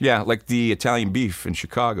dip. Yeah, like the Italian beef in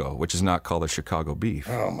Chicago, which is not called a Chicago beef.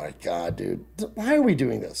 Oh my God, dude. Why are we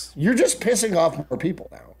doing this? You're just pissing off more people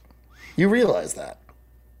now. You realize that.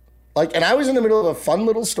 And I was in the middle of a fun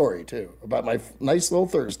little story, too, about my nice little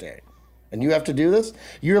Thursday. And you have to do this?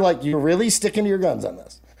 You're really sticking to your guns on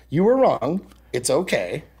this. You were wrong. It's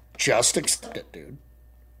okay. Just accept it, dude.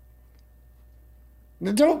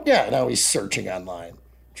 Now he's searching online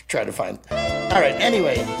to try to find. All right,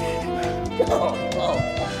 anyway.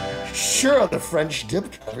 Sure, the French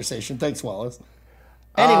dip conversation. Thanks, Wallace.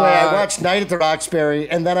 Anyway, I watched Night at the Roxbury,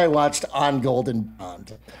 and then I watched On Golden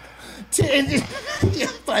Pond.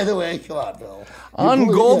 By the way, come on, Bill. On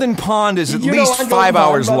Golden Pond is at You know least On 5 Golden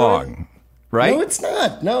hours Pond, by the way? long, right? No, it's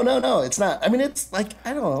not. No, it's not. I mean, it's like,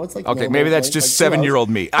 I don't know. It's like. Okay, normal, maybe that's like, just like, 7-year-old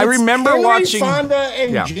me. I It's remember Henry watching Fonda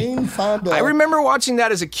and Jane Fonda. I remember watching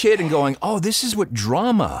that as a kid and going, "Oh, this is what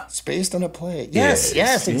drama." It's based on a play. Yes,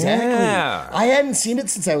 exactly. Yeah. I hadn't seen it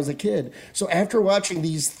since I was a kid. So after watching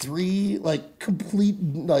these three, complete,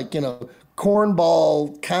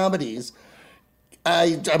 cornball comedies,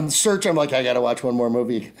 I'm searching. I'm like, I gotta watch one more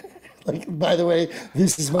movie. By the way,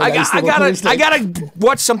 this is my nice little Thursday. I gotta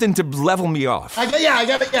watch something to level me off. I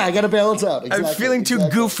gotta balance out. Exactly, I'm feeling too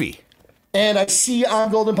goofy. And I see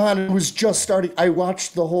On Golden Pond, it was just starting. I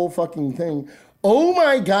watched the whole fucking thing. Oh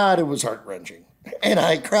my God, it was heart-wrenching. And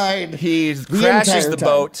I cried. He the crashes entire the time.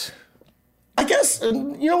 boat. I guess,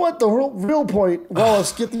 you know what, the real point,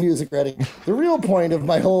 Wallace, get the music ready. The real point of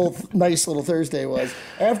my whole nice little Thursday was,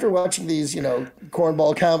 after watching these,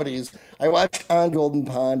 cornball comedies, I watched On Golden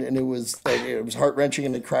Pond, and it was heart-wrenching,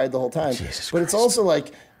 and I cried the whole time. But it's also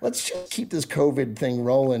like, let's just keep this COVID thing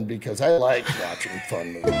rolling, because I like watching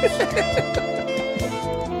fun movies.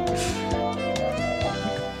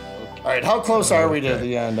 All right, how close are we to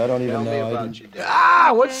the end? I don't even know.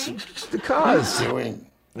 What's the cause? Doing?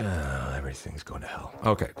 Everything's going to hell.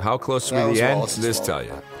 Okay, how close are we That to was the end? Wallace's This fault. tell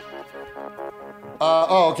you.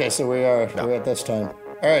 Okay, so we're at this time.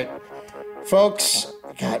 All right, folks,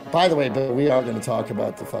 God, by the way, Bill, we are going to talk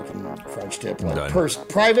about the fucking French tip, like, done.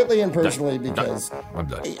 privately and personally, because I'm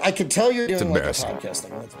done. I could tell you're doing like a embarrassing. podcast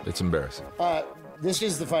thing. It's embarrassing. This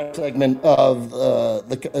is the final segment of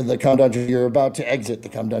the Cum Dungeon. You're about to exit the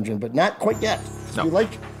Cum Dungeon, but not quite yet. No.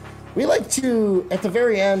 We like to, at the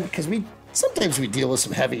very end, because sometimes we deal with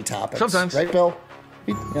some heavy topics. Sometimes. Right, Bill?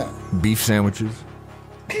 Yeah. Beef sandwiches.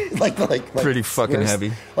 like Pretty fucking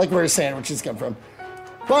heavy. Like where sandwiches come from.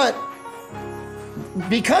 But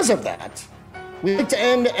because of that, we like to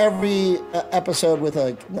end every episode with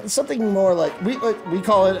something more like we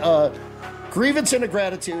call it a grievance and a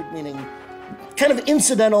gratitude, meaning kind of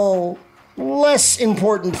incidental, less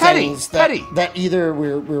important things that either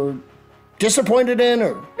we're disappointed in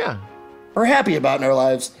or happy about in our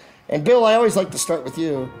lives. And Bill, I always like to start with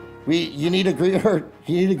you. You need a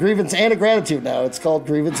grievance and a gratitude now. It's called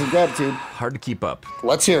grievance and gratitude. Hard to keep up.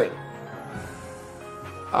 Let's hear it.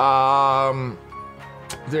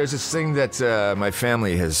 There's this thing that my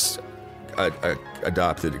family has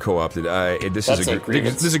adopted, co-opted. This is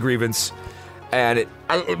a grievance, and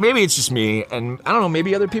maybe it's just me, and I don't know.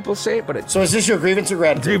 Maybe other people say it, but So is this your grievance or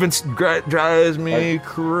gratitude? grievance drives me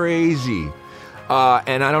crazy,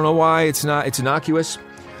 and I don't know why. It's innocuous,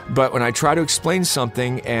 but when I try to explain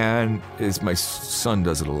something, and my son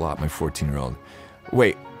does it a lot, my 14-year-old.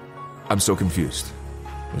 Wait, I'm so confused.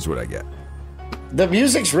 Is what I get. The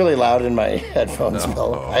music's really loud in my headphones,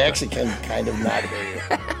 Bill. I actually can kind of not hear you,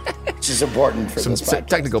 which is important for this podcast.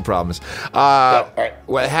 Technical problems. All right.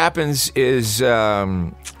 What happens is...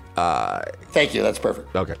 Thank you. That's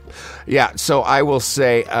perfect. Okay. Yeah, so I will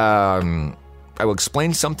say... I will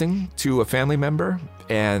explain something to a family member,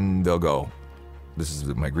 and they'll go, this is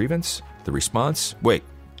my grievance. The response, wait,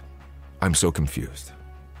 I'm so confused.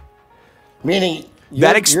 Meaning...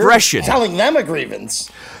 That expression. You're telling them a grievance.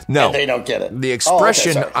 No. And they don't get it. The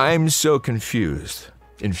expression, sorry. I'm so confused,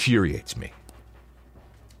 infuriates me.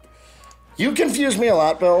 You confuse me a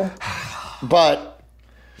lot, Bill, but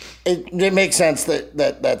it makes sense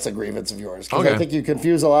that's a grievance of yours. Because I think you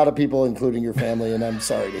confuse a lot of people, including your family, and I'm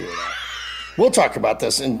sorry to hear that. We'll talk about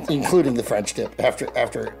this, including the French tip,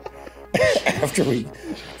 after we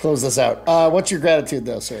close this out. What's your gratitude,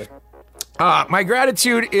 though, sir? My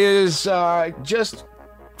gratitude is I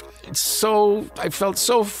felt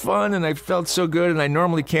so fun and I felt so good, and I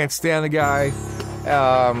normally can't stand the guy.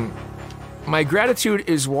 My gratitude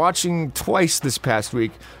is watching twice this past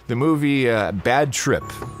week the movie Bad Trip,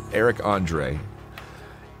 Eric Andre.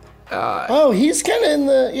 He's kind of in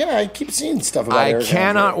the... Yeah, I keep seeing stuff about Eric I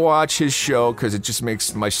cannot Andre. watch his show because it just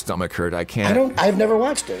makes my stomach hurt. I can't. I've never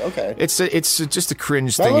watched it. Okay. It's just a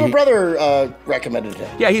cringe My thing. little brother recommended it.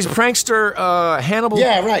 Yeah, he's a prankster. Hannibal.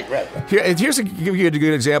 Yeah, right. Here's to give you a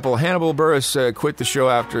good example. Hannibal Buress quit the show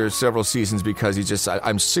after several seasons because he just...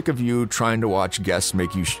 I'm sick of you trying to watch guests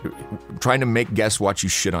trying to make guests watch you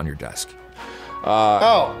shit on your desk.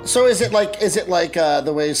 So is it like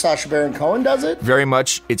the way Sacha Baron Cohen does it? Very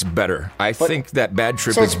much, it's better. I think that Bad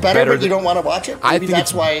Trip So is it's better, but you don't want to watch it? I Maybe think that's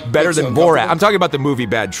it's why it better makes you than Borat. uncomfortable? I'm talking about the movie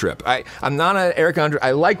Bad Trip. I'm not an Eric Andre. I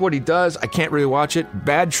like what he does. I can't really watch it.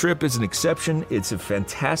 Bad Trip is an exception. It's a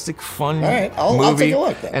fantastic, fun movie. I'll take a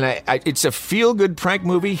look then. And it's a feel-good prank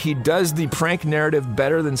movie. He does the prank narrative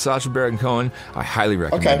better than Sacha Baron Cohen. I highly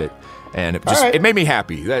recommend it. And it made me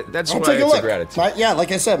happy. That's I'll why take a it's look. a gratitude.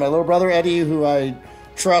 Like I said, my little brother Eddie, who I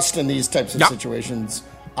trust in these types of situations,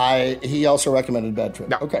 he also recommended Bad Trip.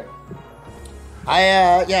 Yep. Okay. I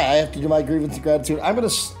have to do my grievance and gratitude. I'm going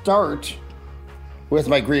to start with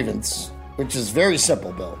my grievance, which is very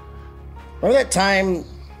simple, Bill. Remember that time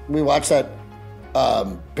we watched that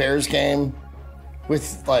Bears game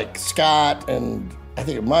with like Scott and I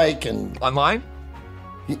think Mike and Online?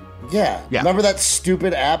 yeah. Remember that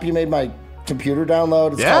stupid app you made my computer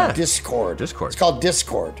download? It's called Discord. It's called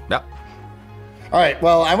Discord. Yep. All right.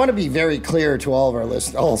 Well, I want to be very clear to all of our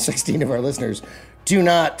all 16 of our listeners. Do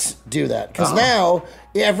not do that. Because now,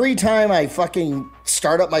 every time I fucking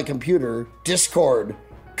start up my computer, Discord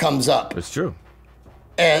comes up. It's true.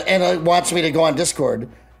 And it wants me to go on Discord.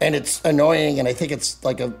 And it's annoying. And I think it's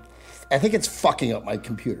fucking up my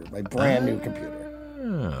computer, my brand new computer.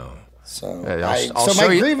 Oh. So,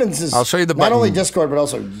 my grievance is I'll show you the not button. only Discord, but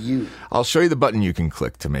also you. I'll show you the button you can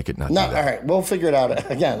click to make it not do that. All right. We'll figure it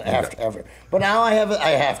out again after. But now I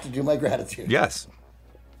have to do my gratitude. Yes.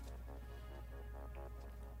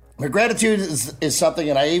 My gratitude is something,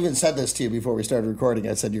 and I even said this to you before we started recording.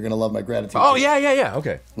 I said, you're going to love my gratitude. Oh, yeah.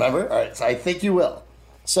 Okay. Remember? All right. So I think you will.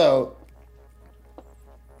 So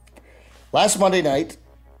last Monday night,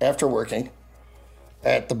 after working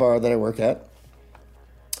at the bar that I work at,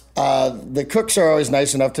 The cooks are always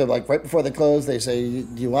nice enough to, like, right before they close, they say,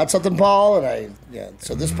 "Do you want something, Paul?" And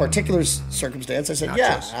so this particular circumstance, I said, nachos.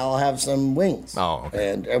 "Yeah, I'll have some wings." Oh, okay.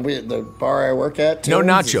 And the bar I work at, No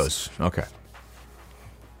Tim's nachos. Okay.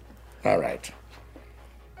 all right.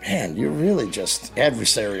 Man, you're really just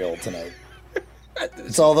adversarial tonight.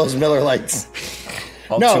 It's all those Miller Lights.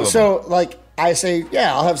 No, so, like, I say,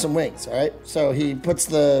 "Yeah, I'll have some wings," all right? So he puts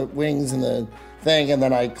the wings in the thing, and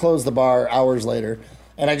then I close the bar hours later,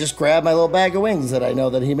 and I just grab my little bag of wings that I know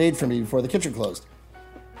that he made for me before the kitchen closed.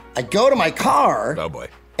 I go to my car. Oh, boy.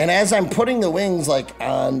 And as I'm putting the wings, like,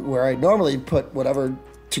 on where I normally put whatever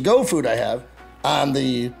to-go food I have on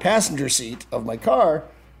the passenger seat of my car,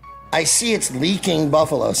 I see it's leaking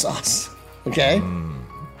buffalo sauce, okay?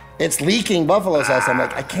 It's leaking buffalo sauce. I'm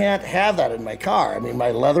like, I can't have that in my car. I mean,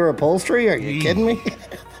 my leather upholstery? Are you kidding me?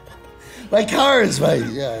 My car is my...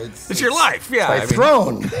 Yeah, It's your life, yeah. my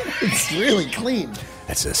throne. It's really clean.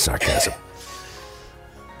 That's a sarcasm.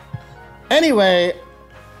 Anyway,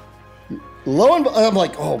 I'm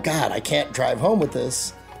like, oh, God, I can't drive home with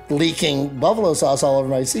this leaking buffalo sauce all over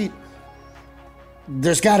my seat.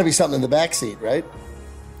 There's got to be something in the back seat, right?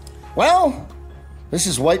 Well, this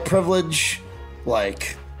is white privilege,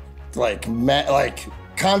 like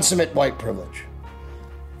consummate white privilege.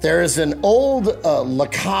 There is an old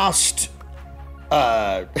Lacoste.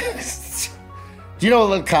 Do you know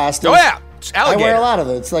what Lacoste is? Oh, yeah. It's alligator. I wear a lot of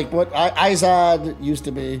it. It's like what Izod used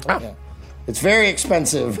to be. Oh. Yeah. It's very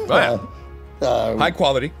expensive. Oh, yeah. High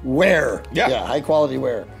quality. Wear. Yeah. High quality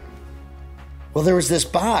wear. Well, there was this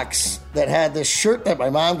box that had this shirt that my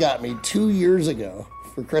mom got me 2 years ago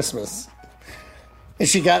for Christmas. And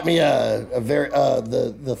she got me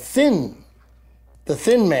the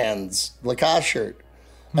thin man's Lacoste shirt.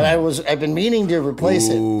 And I've been meaning to replace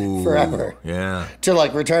it forever. Yeah. To,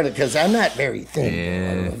 like, return it, because I'm not very thin. Yeah.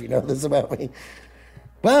 I don't know if you know this about me.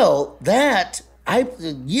 Well,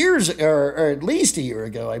 years or at least a year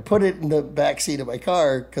ago, I put it in the back seat of my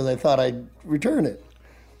car because I thought I'd return it.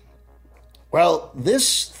 Well,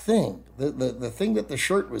 this thing, the thing that the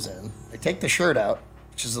shirt was in, I take the shirt out,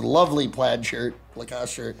 which is a lovely plaid shirt,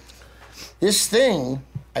 Lacoste shirt. This thing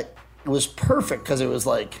was perfect because it was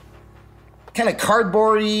like kind of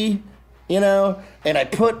cardboardy, and I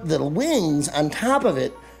put the wings on top of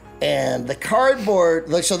it, and the cardboard,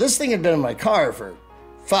 like, so this thing had been in my car for,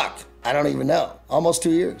 I don't even know, almost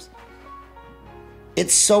 2 years.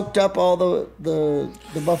 It soaked up all the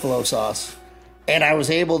buffalo sauce, and I was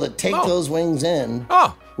able to take those wings in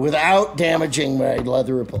without damaging my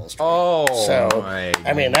leather upholstery. Oh, so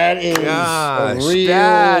I mean, that is a real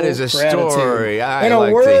that is a gratitude. story. In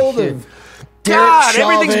a world of God,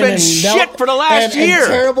 everything's been shit for the last year. And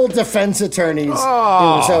terrible defense attorneys.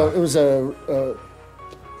 Oh. It was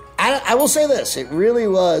I will say this: it really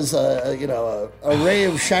was a ray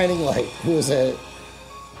of shining light. It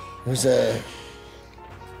was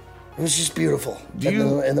just beautiful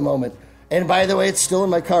in the moment. And by the way, it's still in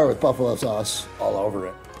my car with buffalo sauce all over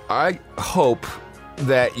it. I hope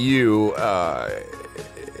that you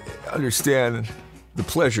understand the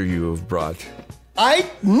pleasure you have brought. I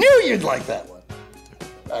knew you'd like that one.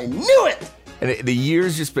 I knew it. And the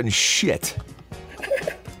year's just been shit.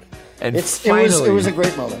 And it was a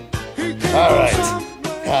great moment. All right.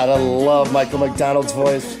 God, I love Michael McDonald's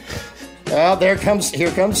voice. Oh, here comes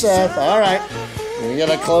Seth. All right. We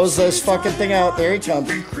gotta close this fucking thing out. There he comes.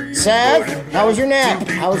 Seth, how was your nap?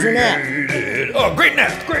 Oh, great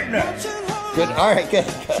nap. Good. All right, good.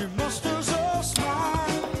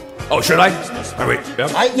 Oh, should I? All right.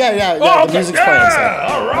 Yep. Yeah. Oh, the music's playing. So.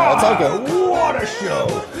 All right. It's all good. What a show.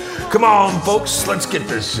 Come on, folks. Let's get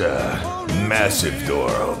this massive door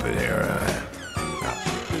open here.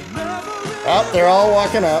 Oh, they're all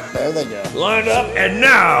walking up. There they go. Lined up and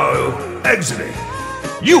now exiting.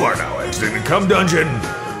 You are now exiting the Cum Dungeon.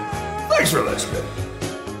 Thanks for listening.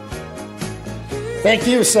 Thank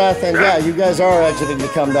you, Seth. And yeah, you guys are exiting the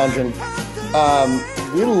Cum Dungeon.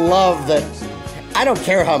 We love that. I don't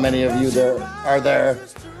care how many of you there are there.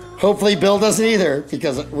 Hopefully Bill doesn't either,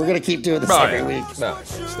 because we're going to keep doing this every week. No,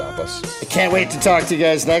 stop us. I can't wait to talk to you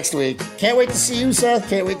guys next week. Can't wait to see you, Seth.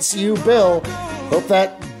 Can't wait to see you, Bill. Hope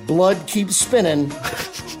that blood keeps spinning.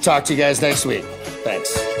 Talk to you guys next week.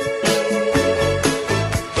 Thanks.